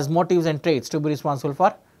as motives and traits to be responsible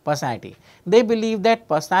for personality. They believe that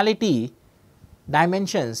personality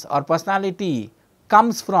dimensions or personality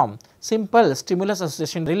comes from simple stimulus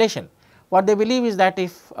association relation. What they believe is that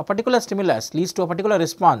if a particular stimulus leads to a particular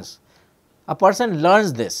response, a person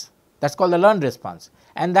learns this, that is called the learned response,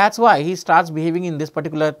 and that is why he starts behaving in this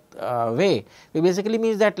particular way. It basically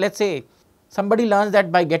means that, let us say somebody learns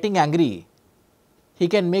that by getting angry he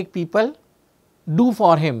can make people do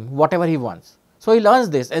for him whatever he wants. So, he learns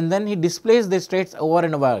this and then he displays these traits over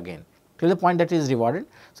and over again till the point that he is rewarded.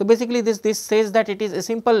 So, basically this says that it is a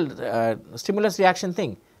simple stimulus reaction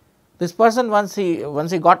thing. This person once he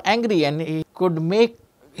got angry and he could make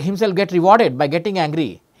himself get rewarded by getting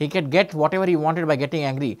angry, he could get whatever he wanted by getting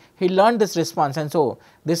angry. He learned this response, and so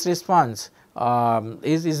this response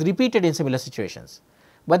is repeated in similar situations.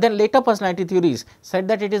 But then later personality theories said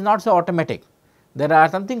that it is not so automatic. There are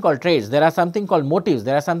something called traits, there are something called motives,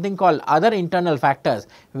 there are something called other internal factors,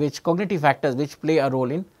 which cognitive factors which play a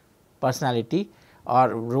role in personality or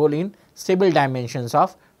role in stable dimensions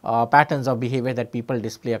of patterns of behavior that people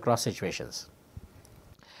display across situations.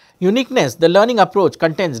 Uniqueness, the learning approach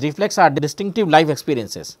contends, reflects our distinctive life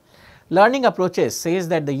experiences. Learning approaches says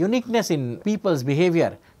that the uniqueness in people's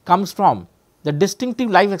behavior comes from the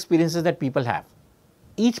distinctive life experiences that people have.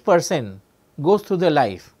 Each person goes through their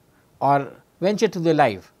life or venture through their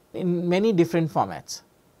life in many different formats.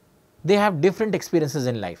 They have different experiences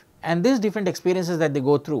in life, and these different experiences that they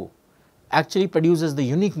go through actually produces the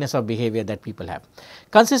uniqueness of behavior that people have.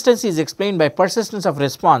 Consistency is explained by persistence of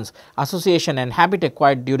response, association and habit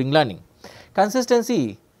acquired during learning.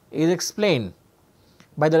 Consistency is explained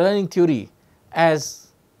by the learning theory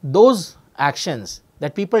as those actions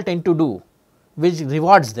that people tend to do which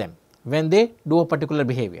rewards them when they do a particular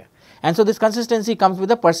behavior. And so, this consistency comes with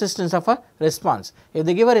the persistence of a response. If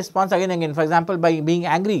they give a response again and again, for example, by being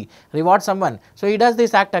angry, reward someone, so he does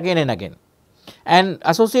this act again and again, and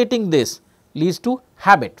associating this leads to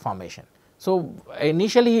habit formation. So,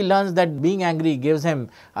 initially he learns that being angry gives him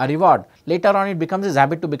a reward, later on it becomes his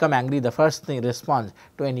habit to become angry, the first response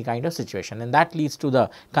to any kind of situation, and that leads to the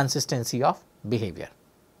consistency of behavior.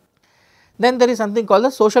 Then there is something called the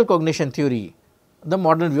social cognition theory, the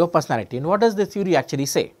modern view of personality. And what does this theory actually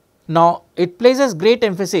say? Now, it places great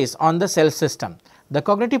emphasis on the self system, the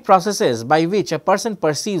cognitive processes by which a person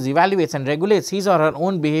perceives, evaluates and regulates his or her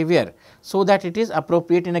own behavior so that it is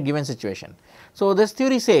appropriate in a given situation. So, this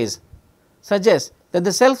theory suggests that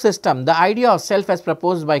the self system, the idea of self as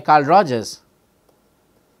proposed by Carl Rogers,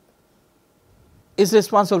 is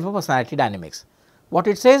responsible for personality dynamics. What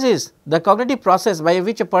it says is the cognitive process by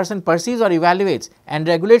which a person perceives or evaluates and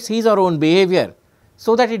regulates his or her own behavior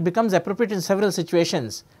so that it becomes appropriate in several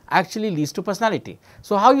situations actually leads to personality.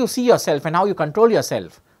 So, how you see yourself and how you control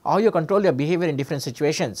yourself, how you control your behavior in different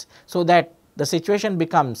situations so that the situation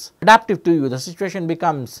becomes adaptive to you, the situation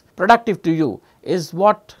becomes productive to you, is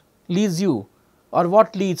what leads you or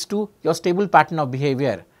what leads to your stable pattern of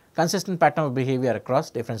behavior, consistent pattern of behavior across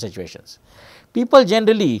different situations. People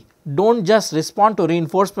generally do not just respond to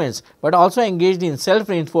reinforcements, but also engaged in self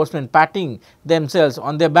reinforcement, patting themselves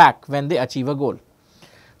on their back when they achieve a goal.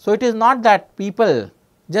 So, it is not that people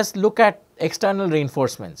just look at external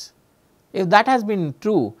reinforcements. If that has been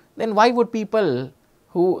true, then why would people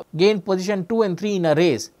who gain position 2 and 3 in a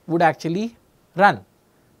race would actually run?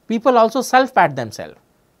 People also self pat themselves.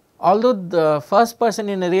 Although the first person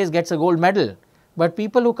in a race gets a gold medal, but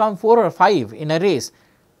people who come 4 or 5 in a race,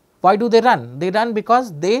 why do they run? They run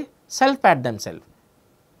because they self pat themselves.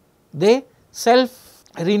 They self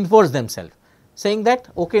reinforce themselves, saying that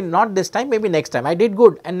okay, not this time, maybe next time I did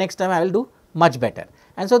good and next time I will do much better.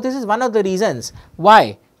 And so, this is one of the reasons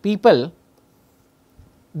why people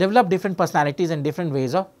develop different personalities and different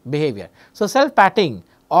ways of behavior. So, self patting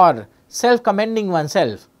or self commending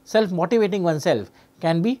oneself, self motivating oneself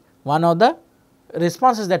can be one of the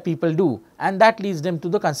responses that people do, and that leads them to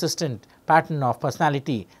the consistent pattern of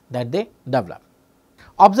personality that they develop.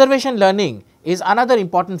 Observation learning is another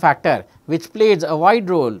important factor which plays a wide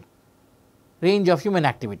role range of human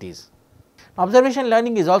activities. Observation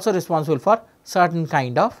learning is also responsible for certain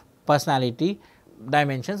kind of personality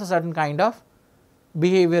dimensions or certain kind of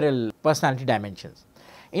behavioral personality dimensions.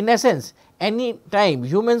 In essence, any time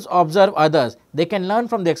humans observe others, they can learn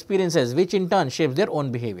from the experiences which in turn shapes their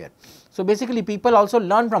own behavior. So, basically people also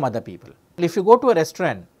learn from other people. If you go to a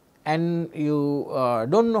restaurant and you do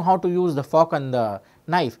not know how to use the fork and the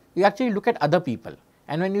knife, you actually look at other people,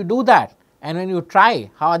 and when you do that and when you try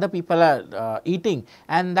how other people are eating,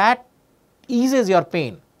 and that eases your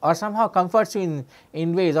pain or somehow comforts you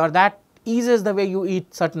in ways, or that eases the way you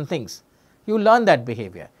eat certain things, you learn that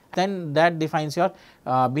behavior, then that defines your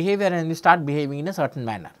behavior and you start behaving in a certain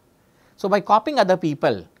manner. So, by copying other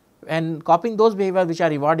people and copying those behaviors which are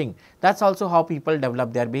rewarding, that is also how people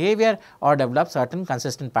develop their behavior or develop certain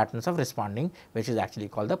consistent patterns of responding, which is actually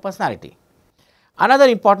called the personality. Another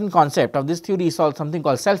important concept of this theory is something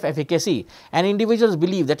called self-efficacy, and individuals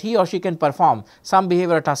believe that he or she can perform some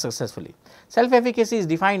behavior or task successfully. Self-efficacy is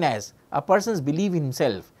defined as a person's belief in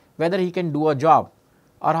himself, whether he can do a job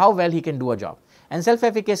or how well he can do a job, and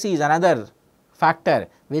self-efficacy is another factor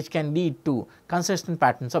which can lead to consistent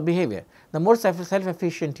patterns of behavior. The more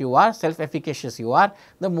self-efficient you are, self-efficacious you are,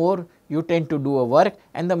 the more you tend to do a work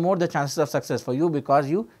and the more the chances of success for you, because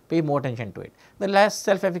you pay more attention to it. The less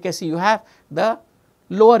self-efficacy you have, the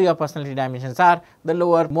lower your personality dimensions are, the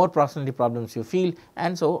more personality problems you feel,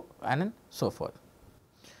 and so on and so forth.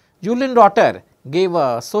 Julian Rotter gave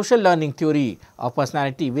a social learning theory of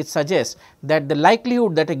personality which suggests that the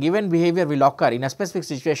likelihood that a given behavior will occur in a specific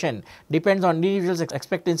situation depends on individuals'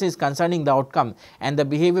 expectancies concerning the outcome and the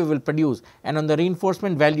behavior will produce, and on the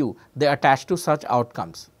reinforcement value they attach to such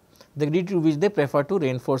outcomes, the degree to which they prefer to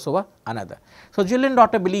reinforce over another. So, Julian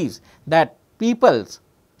Rotter believes that people's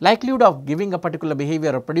likelihood of giving a particular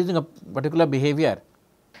behavior or producing a particular behavior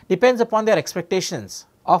depends upon their expectations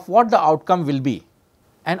of what the outcome will be,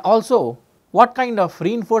 and also what kind of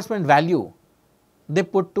reinforcement value they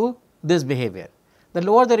put to this behavior. The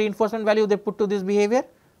lower the reinforcement value they put to this behavior,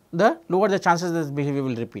 the lower the chances this behavior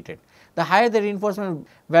will repeat it. The higher the reinforcement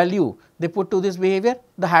value they put to this behavior,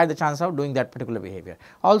 the higher the chance of doing that particular behavior.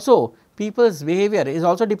 Also, people's behavior is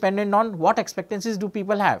also dependent on what expectancies do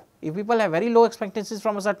people have. If people have very low expectancies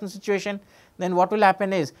from a certain situation, then what will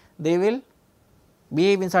happen is they will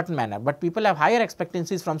behave in certain manner, but people have higher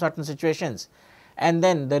expectancies from certain situations, and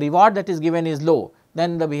then the reward that is given is low,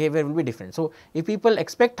 then the behavior will be different. So, if people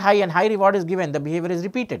expect high and high reward is given, the behavior is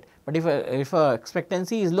repeated, but if a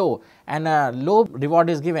expectancy is low and a low reward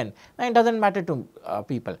is given, then it does not matter to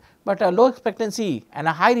people, but a low expectancy and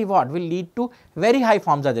a high reward will lead to very high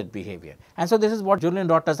forms of that behavior. And so, this is what Julian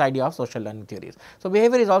Rotter's idea of social learning theory is. So,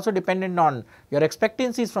 behavior is also dependent on your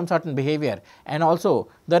expectancies from certain behavior and also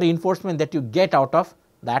the reinforcement that you get out of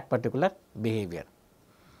that particular behavior.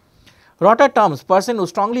 Rotter terms person who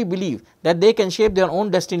strongly believe that they can shape their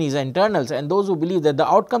own destinies and internals, and those who believe that the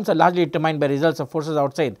outcomes are largely determined by results of forces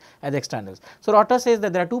outside as externals. So, Rotter says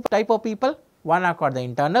that there are two types of people. One are called the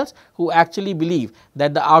internals, who actually believe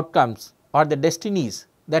that the outcomes or the destinies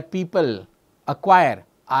that people acquire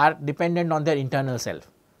are dependent on their internal self.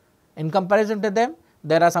 In comparison to them,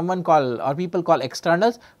 there are people called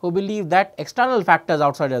externals, who believe that external factors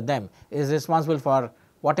outside of them is responsible for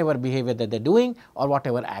whatever behavior that they are doing or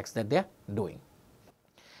whatever acts that they are doing.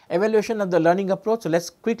 Evaluation of the learning approach. So, let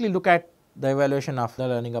us quickly look at the evaluation of the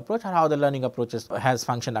learning approach and how the learning approach has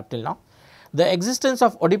functioned up till now. The existence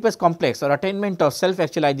of Oedipus complex or attainment of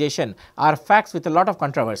self-actualization are facts with a lot of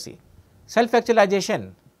controversy.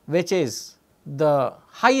 Self-actualization, which is the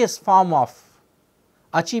highest form of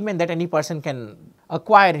achievement that any person can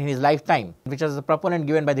acquire in his lifetime, which is the proponent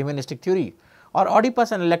given by the humanistic theory, or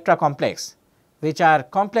Oedipus and Electra complex, which are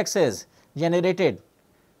complexes generated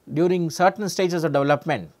during certain stages of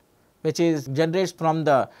development, which is generated from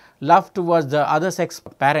the love towards the other sex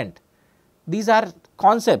parent. These are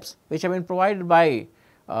concepts which have been provided by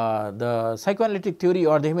the psychoanalytic theory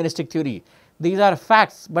or the humanistic theory. These are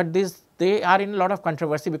facts, but they are in a lot of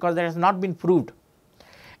controversy because that has not been proved.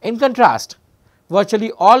 In contrast,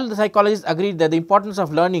 virtually all the psychologists agree that the importance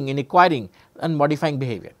of learning in acquiring and modifying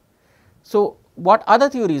behavior. So, what other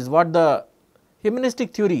theories, what the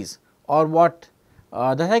humanistic theories or what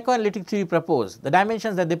the psychoanalytic theory propose, the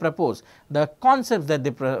dimensions that they propose, the concepts that they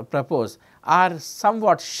propose are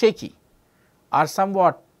somewhat shaky, are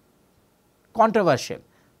somewhat controversial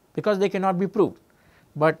because they cannot be proved.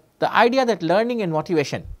 But the idea that learning and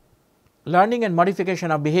motivation, learning and modification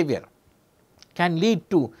of behavior can lead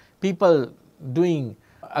to people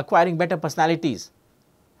acquiring better personalities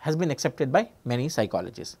has been accepted by many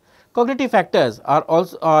psychologists. Cognitive factors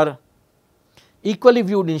are equally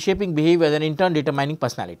viewed in shaping behavior and in turn determining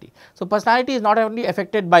personality. So, personality is not only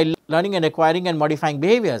affected by learning and acquiring and modifying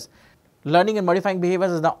behaviors. Learning and modifying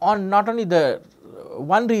behaviors is not only the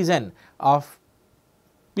one reason of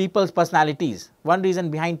people's personalities, one reason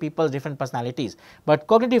behind people's different personalities, but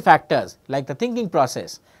cognitive factors like the thinking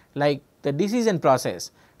process, like the decision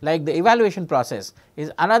process, like the evaluation process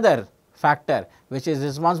is another factor which is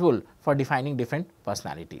responsible for defining different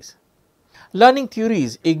personalities. Learning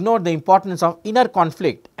theories ignore the importance of inner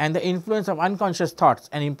conflict and the influence of unconscious thoughts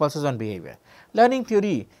and impulses on behavior. Learning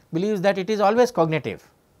theory believes that it is always cognitive.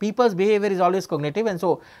 People's behavior is always cognitive, and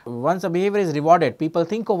so once a behavior is rewarded, people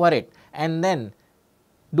think over it and then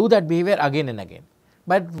do that behavior again and again.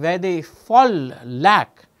 But where they fall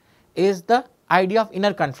lack is the idea of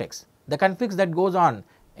inner conflicts, the conflicts that goes on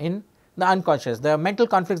in the unconscious, the mental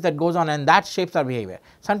conflicts that goes on, and that shapes our behavior.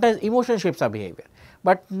 Sometimes emotion shapes our behavior,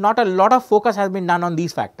 but not a lot of focus has been done on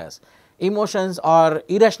these factors. Emotions or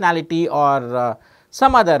irrationality or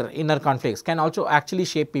some other inner conflicts can also actually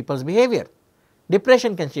shape people's behavior.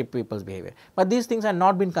 Depression can shape people's behavior, but these things are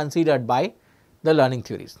not been considered by the learning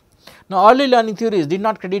theories. Now, early learning theories did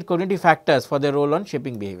not credit cognitive factors for their role on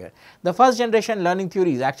shaping behavior. The first generation learning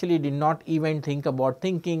theories actually did not even think about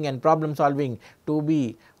thinking and problem solving to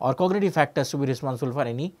be, or cognitive factors to be responsible for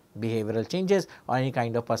any behavioral changes or any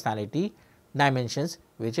kind of personality dimensions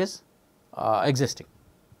which is existing.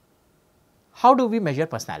 How do we measure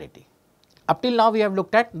personality? Up till now we have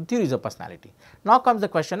looked at theories of personality. Now comes the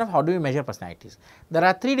question of how do we measure personalities. There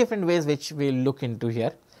are three different ways which we will look into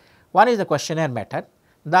here. One is the questionnaire method.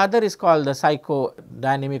 The other is called the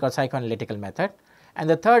psychodynamic or psychoanalytical method, and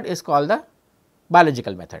the third is called the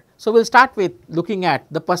biological method. So, we will start with looking at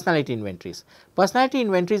the personality inventories. Personality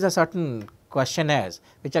inventories are certain questionnaires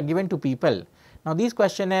which are given to people. Now, these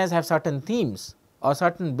questionnaires have certain themes or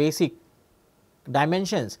certain basic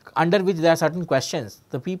dimensions under which there are certain questions.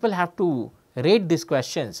 The people have to rate these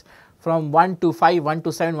questions from 1 to 5, 1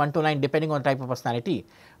 to 7, 1 to 9 depending on the type of personality,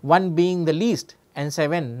 1 being the least and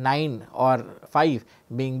 7, 9 or 5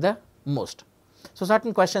 being the most. So,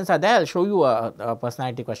 certain questions are there. I will show you a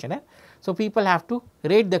personality questionnaire. So, people have to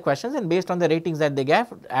rate the questions, and based on the ratings that they give,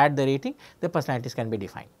 add the rating, the personalities can be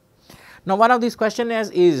defined. Now, one of these questionnaires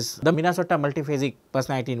is the Minnesota Multiphasic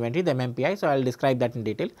Personality Inventory, the MMPI. So, I will describe that in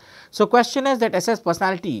detail. So, questionnaires that assess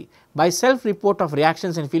personality by self-report of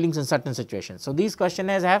reactions and feelings in certain situations. So, these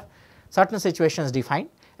questionnaires have certain situations defined,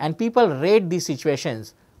 and people rate these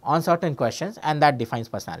situations on certain questions, and that defines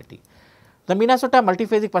personality. The Minnesota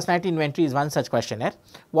Multiphasic Personality Inventory is one such questionnaire.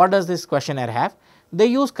 What does this questionnaire have? They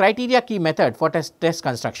use criteria key method for test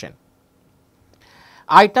construction.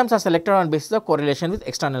 Items are selected on basis of correlation with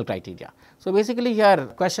external criteria. So, basically here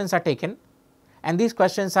questions are taken, and these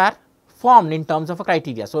questions are formed in terms of a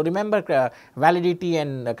criteria. So, remember validity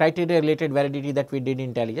and criteria related validity that we did in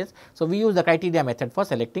intelligence. So, we use the criteria method for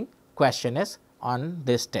selecting questionnaires on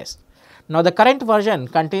this test. Now, the current version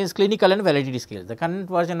contains clinical and validity scales. The current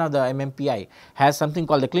version of the MMPI has something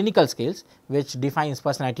called the clinical scales, which defines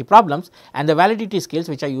personality problems, and the validity scales,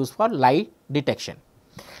 which are used for lie detection.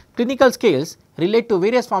 Clinical scales relate to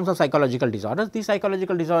various forms of psychological disorders. These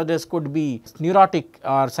psychological disorders could be neurotic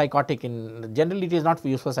or psychotic. In generally, it is not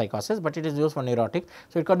used for psychosis, but it is used for neurotic.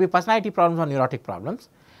 So, it could be personality problems or neurotic problems,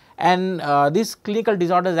 and these clinical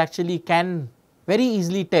disorders actually can very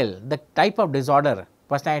easily tell the type of disorder,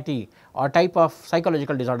 personality or type of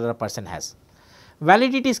psychological disorder a person has.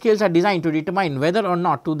 Validity scales are designed to determine whether or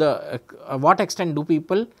not to the what extent do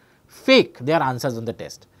people fake their answers on the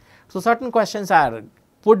test. So, certain questions are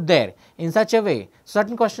put there in such a way,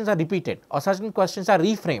 certain questions are repeated or certain questions are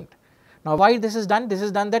reframed. Now, why this is done? This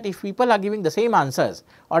is done that if people are giving the same answers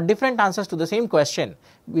or different answers to the same question,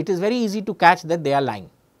 it is very easy to catch that they are lying.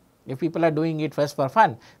 If people are doing it first for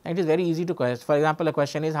fun, then it is very easy to catch. For example, a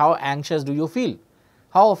question is how anxious do you feel?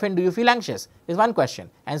 How often do you feel anxious is one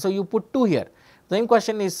question, and so you put 2 here. The same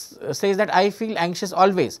question is says that I feel anxious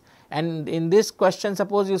always, and in this question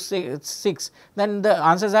suppose you say it's 6, then the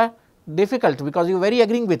answers are difficult because you are very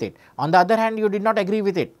agreeing with it. On the other hand, you did not agree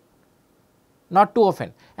with it, not too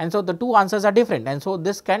often, and so the 2 answers are different, and so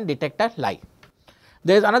this can detect a lie.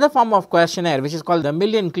 There is another form of questionnaire which is called the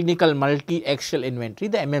Million Clinical Multi-Axial Inventory,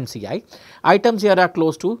 the MMCI. Items here are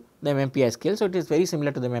close to the MMPI scale. So, it is very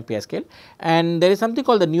similar to the MMPI scale, and there is something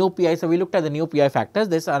called the NEO-PI. So, we looked at the NEO-PI factors.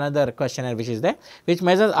 This is another questionnaire which is there, which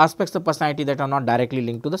measures aspects of personality that are not directly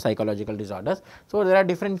linked to the psychological disorders. So, there are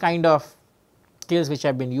different kind of scales which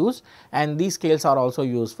have been used, and these scales are also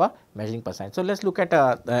used for measuring personality. So, let us look at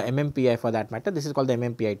the MMPI for that matter. This is called the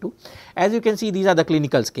MMPI 2. As you can see, these are the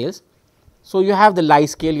clinical scales. So, you have the lie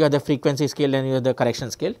scale, you have the frequency scale, and you have the correction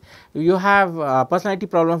scale. You have personality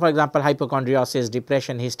problem, for example, hypochondriosis,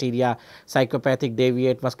 depression, hysteria, psychopathic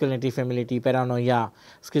deviate, masculinity, femininity, paranoia,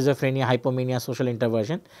 schizophrenia, hypomania, social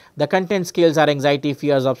introversion. The content scales are anxiety,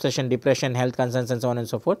 fears, obsession, depression, health concerns, and so on and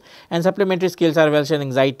so forth. And supplementary scales are well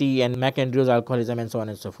anxiety and McAndrews alcoholism, and so on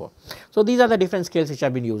and so forth. So, these are the different scales which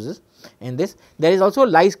have been used in this. There is also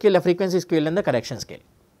lie scale, a frequency scale, and the correction scale.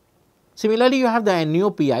 Similarly, you have the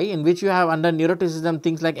NEO-PI, in which you have under neuroticism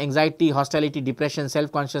things like anxiety, hostility, depression,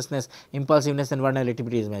 self-consciousness, impulsiveness, and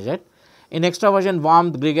vulnerability is measured. In extroversion,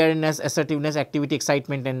 warmth, gregariousness, assertiveness, activity,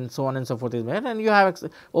 excitement, and so on and so forth is measured. And you have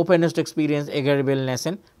openness to experience, agreeableness,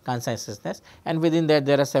 and conscientiousness. And within that,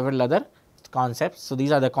 there are several other concepts. So,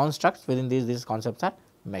 these are the constructs, within these concepts are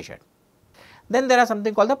measured. Then there are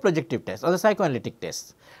something called the projective test or the psychoanalytic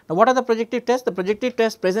tests. Now, what are the projective tests? The projective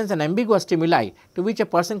test presents an ambiguous stimuli to which a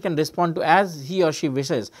person can respond to as he or she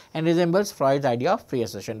wishes and resembles Freud's idea of free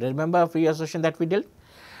association. Remember free association that we did?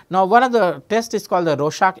 Now, one of the tests is called the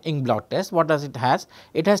Rorschach ink blot test. What does it has?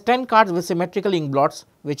 It has 10 cards with symmetrical ink blots,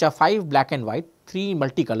 which are 5 black and white, 3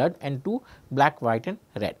 multicolored, and 2 black, white, and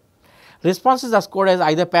red. Responses are scored as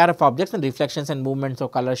either pair of objects and reflections and movements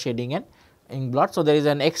of color shading and ink blot. So, there is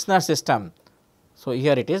an Exner system. So,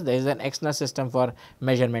 here it is, there is an Exner system for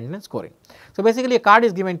measurement and scoring. So, basically a card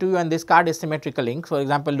is given to you and this card is symmetrical ink. For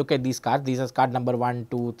example, look at these cards, these are card number 1,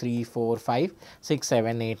 2, 3, 4, 5, 6,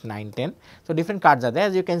 7, 8, 9, 10. So, different cards are there.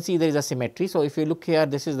 As you can see, there is a symmetry. So, if you look here,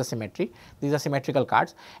 this is the symmetry, these are symmetrical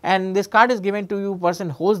cards, and this card is given to you,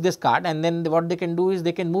 person holds this card, and then what they can do is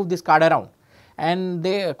they can move this card around. And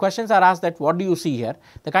the questions are asked that what do you see here,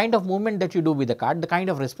 the kind of movement that you do with the card, the kind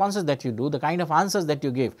of responses that you do, the kind of answers that you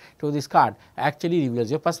give to this card actually reveals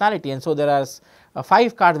your personality. And so, there are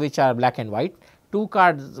 5 cards which are black and white, 2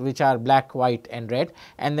 cards which are black, white, and red,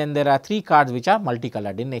 and then there are 3 cards which are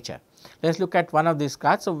multicolored in nature. Let us look at one of these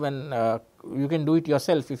cards. So, when you can do it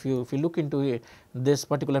yourself, if you look into this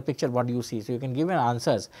particular picture, what do you see? So, you can give an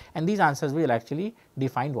answers, and these answers will actually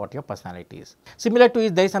define what your personality is. Similar to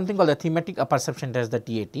it, there is something called the thematic perception test, the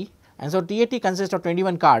TAT. And so, TAT consists of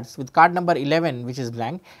 21 cards with card number 11 which is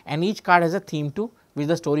blank, and each card has a theme to which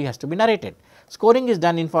the story has to be narrated. Scoring is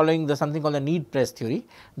done in following the something called the need press theory,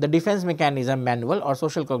 the defense mechanism manual, or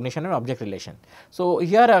social cognition and object relation. So,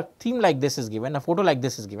 here a theme like this is given, a photo like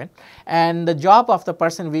this is given, and the job of the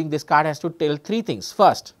person viewing this card has to tell 3 things.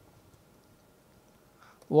 First,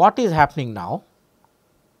 what is happening now,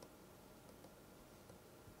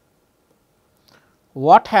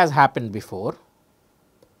 what has happened before,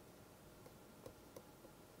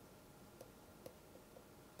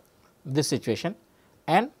 this situation,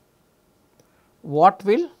 and what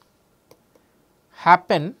will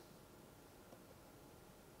happen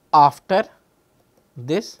after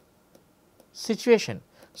this situation.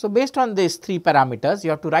 So, based on these 3 parameters, you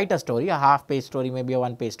have to write a story, a half page story, maybe a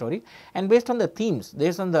 1 page story, and based on the themes,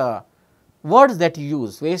 based on the words that you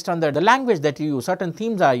use, based on the language that you use, certain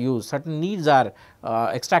themes are used, certain needs are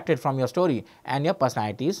extracted from your story, and your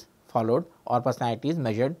personality is followed or personality is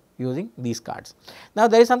measured using these cards. Now,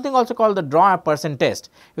 there is something also called the draw a person test,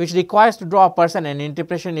 which requires to draw a person, and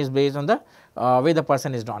interpretation is based on the way the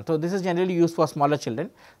person is drawn. So, this is generally used for smaller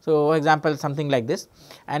children. So, for example, something like this,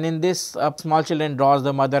 and in this small children draws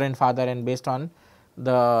the mother and father, and based on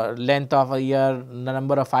the length of a ear, the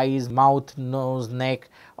number of eyes, mouth, nose, neck,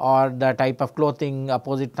 or the type of clothing,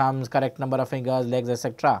 opposite thumbs, correct number of fingers, legs,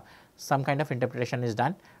 etc., some kind of interpretation is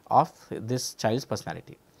done of this child's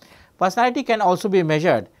personality. Personality can also be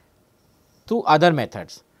measured through other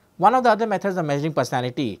methods. One of the other methods of measuring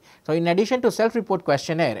personality. So, in addition to self-report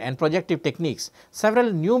questionnaire and projective techniques,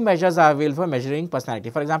 several new measures are available for measuring personality.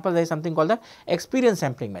 For example, there is something called the experience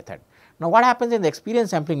sampling method. Now, what happens in the experience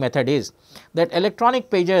sampling method is that electronic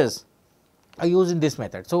pages are used in this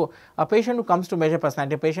method. So, a patient who comes to measure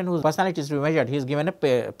personality, a patient whose personality is to be measured, he is given a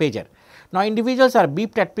pager. Now, individuals are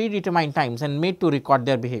beeped at predetermined times and made to record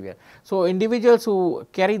their behavior. So, individuals who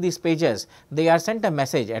carry these pages, they are sent a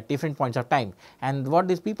message at different points of time, and what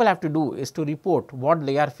these people have to do is to report what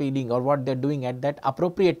they are feeling or what they are doing at that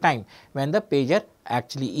appropriate time when the pager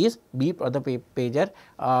actually is beeped or the pager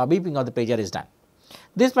beeping of the pager is done.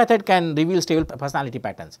 This method can reveal stable personality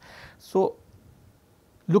patterns. So,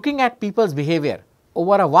 looking at people's behavior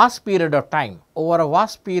over a vast period of time, over a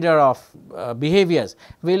vast period of behaviors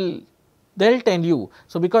will they'll tell you.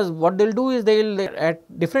 So, because what they'll do is they'll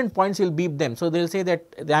at different points you'll beep them. So, they'll say that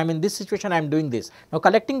I'm in this situation, I'm doing this. Now,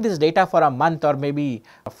 collecting this data for a month or maybe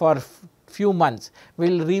for few months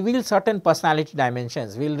will reveal certain personality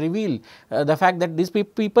dimensions, will reveal the fact that these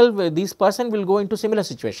people, this person will go into similar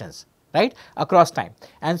situations. right, across time.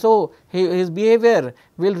 And so, his behavior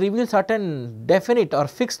will reveal certain definite or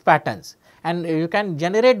fixed patterns, and you can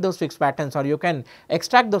generate those fixed patterns, or you can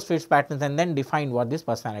extract those fixed patterns and then define what this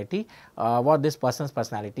personality, what this person's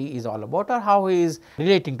personality is all about, or how he is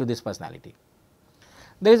relating to this personality.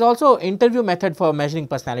 There is also interview method for measuring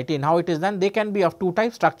personality, and how it is done. They can be of two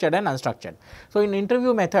types, structured and unstructured. So, in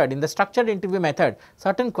interview method, in the structured interview method,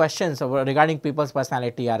 certain questions regarding people's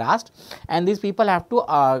personality are asked, and these people have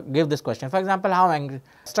to give this question. For example,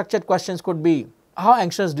 structured questions could be: how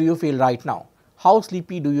anxious do you feel right now? How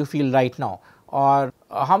sleepy do you feel right now? Or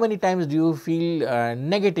how many times do you feel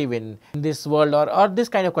negative in this world, or this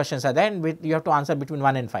kind of questions are there, and you have to answer between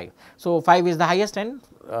 1 and 5. So, 5 is the highest and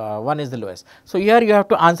 1 is the lowest. So, here you have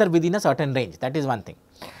to answer within a certain range, that is one thing.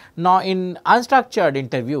 Now, in unstructured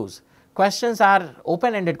interviews, questions are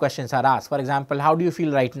open-ended questions are asked. For example, how do you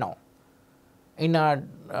feel right now? In a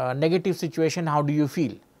negative situation, how do you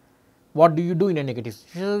feel? What do you do in a negative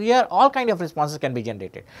situation? So, here all kind of responses can be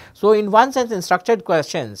generated. So, in one sense, in structured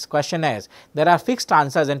questionnaires, there are fixed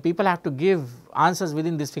answers and people have to give answers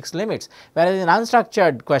within these fixed limits, whereas in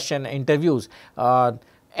unstructured question interviews,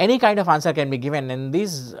 any kind of answer can be given, and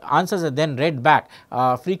these answers are then read back.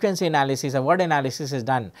 Frequency analysis, a word analysis is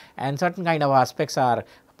done, and certain kind of aspects are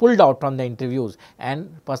pulled out from the interviews,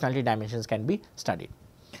 and personality dimensions can be studied.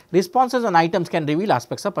 Responses on items can reveal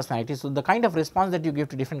aspects of personality. So, the kind of response that you give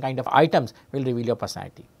to different kind of items will reveal your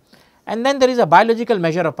personality. And then there is a biological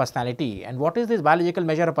measure of personality. And what is this biological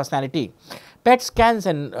measure of personality? PET scans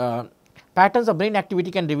and patterns of brain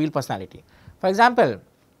activity can reveal personality. For example,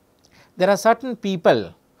 there are certain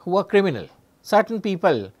people who are criminal, certain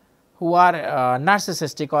people who are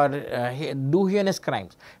narcissistic or do heinous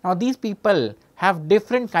crimes. Now, these people have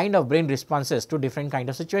different kind of brain responses to different kind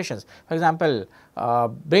of situations. For example,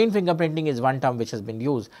 brain fingerprinting is one term which has been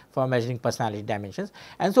used for measuring personality dimensions.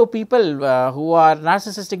 And so, people who are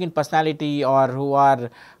narcissistic in personality, or who are,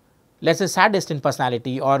 let us say, sadist in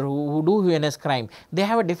personality, or who do heinous crime, they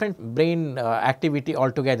have a different brain activity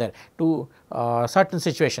altogether to certain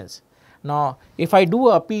situations. Now, if I do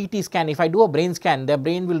a PET scan, if I do a brain scan, the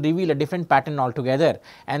brain will reveal a different pattern altogether,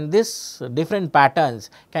 and this different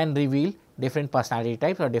patterns can reveal different personality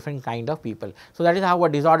types or different kind of people. So, that is how a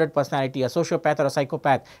disordered personality, a sociopath or a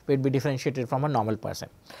psychopath, will be differentiated from a normal person.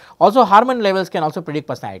 Also, hormone levels can also predict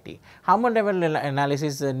personality. Hormone level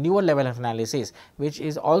analysis is a newer level of analysis which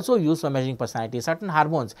is also used for measuring personality. Certain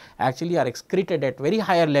hormones actually are excreted at very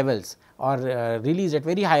higher levels or released at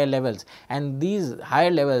very higher levels, and these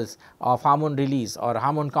higher levels of hormone release or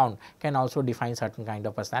hormone count can also define certain kind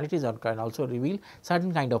of personalities, or can also reveal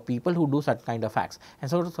certain kind of people who do certain kind of acts,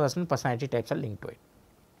 and so certain personality types are linked to it.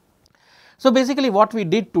 So, basically what we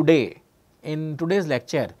did today in today's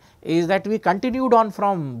lecture is that we continued on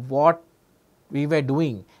from what we were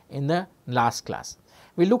doing in the last class.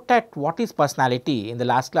 We looked at what is personality in the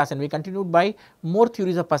last class, and we continued by more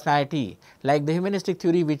theories of personality, like the humanistic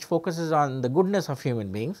theory which focuses on the goodness of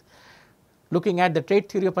human beings, looking at the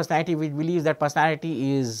trait theory of personality which believes that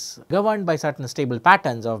personality is governed by certain stable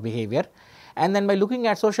patterns of behavior, and then by looking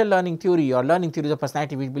at social learning theory or learning theories of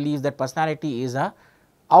personality which believes that personality is a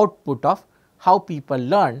output of how people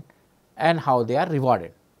learn and how they are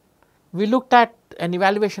rewarded. We looked at an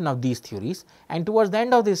evaluation of these theories, and towards the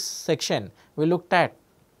end of this section we looked at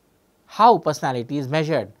how personality is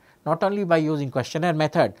measured, not only by using questionnaire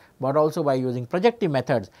method, but also by using projective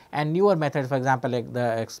methods and newer methods, for example, like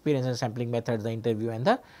the experience and sampling methods, the interview and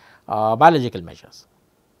the biological measures.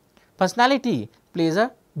 Personality plays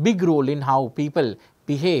a big role in how people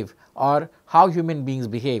behave or how human beings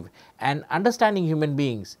behave, and understanding human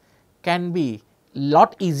beings can be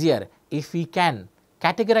lot easier if we can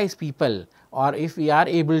categorize people, or if we are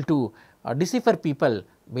able to decipher people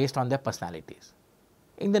based on their personalities.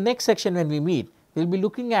 In the next section when we meet, we will be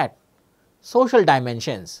looking at social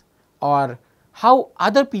dimensions, or how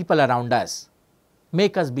other people around us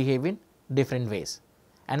make us behave in different ways.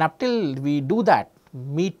 And up till we do that,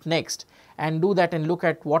 meet next and do that and look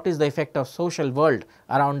at what is the effect of social world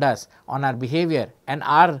around us on our behavior, and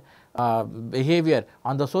our behavior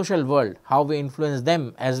on the social world, how we influence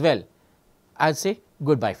them as well, I will say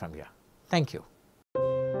goodbye from here. Thank you.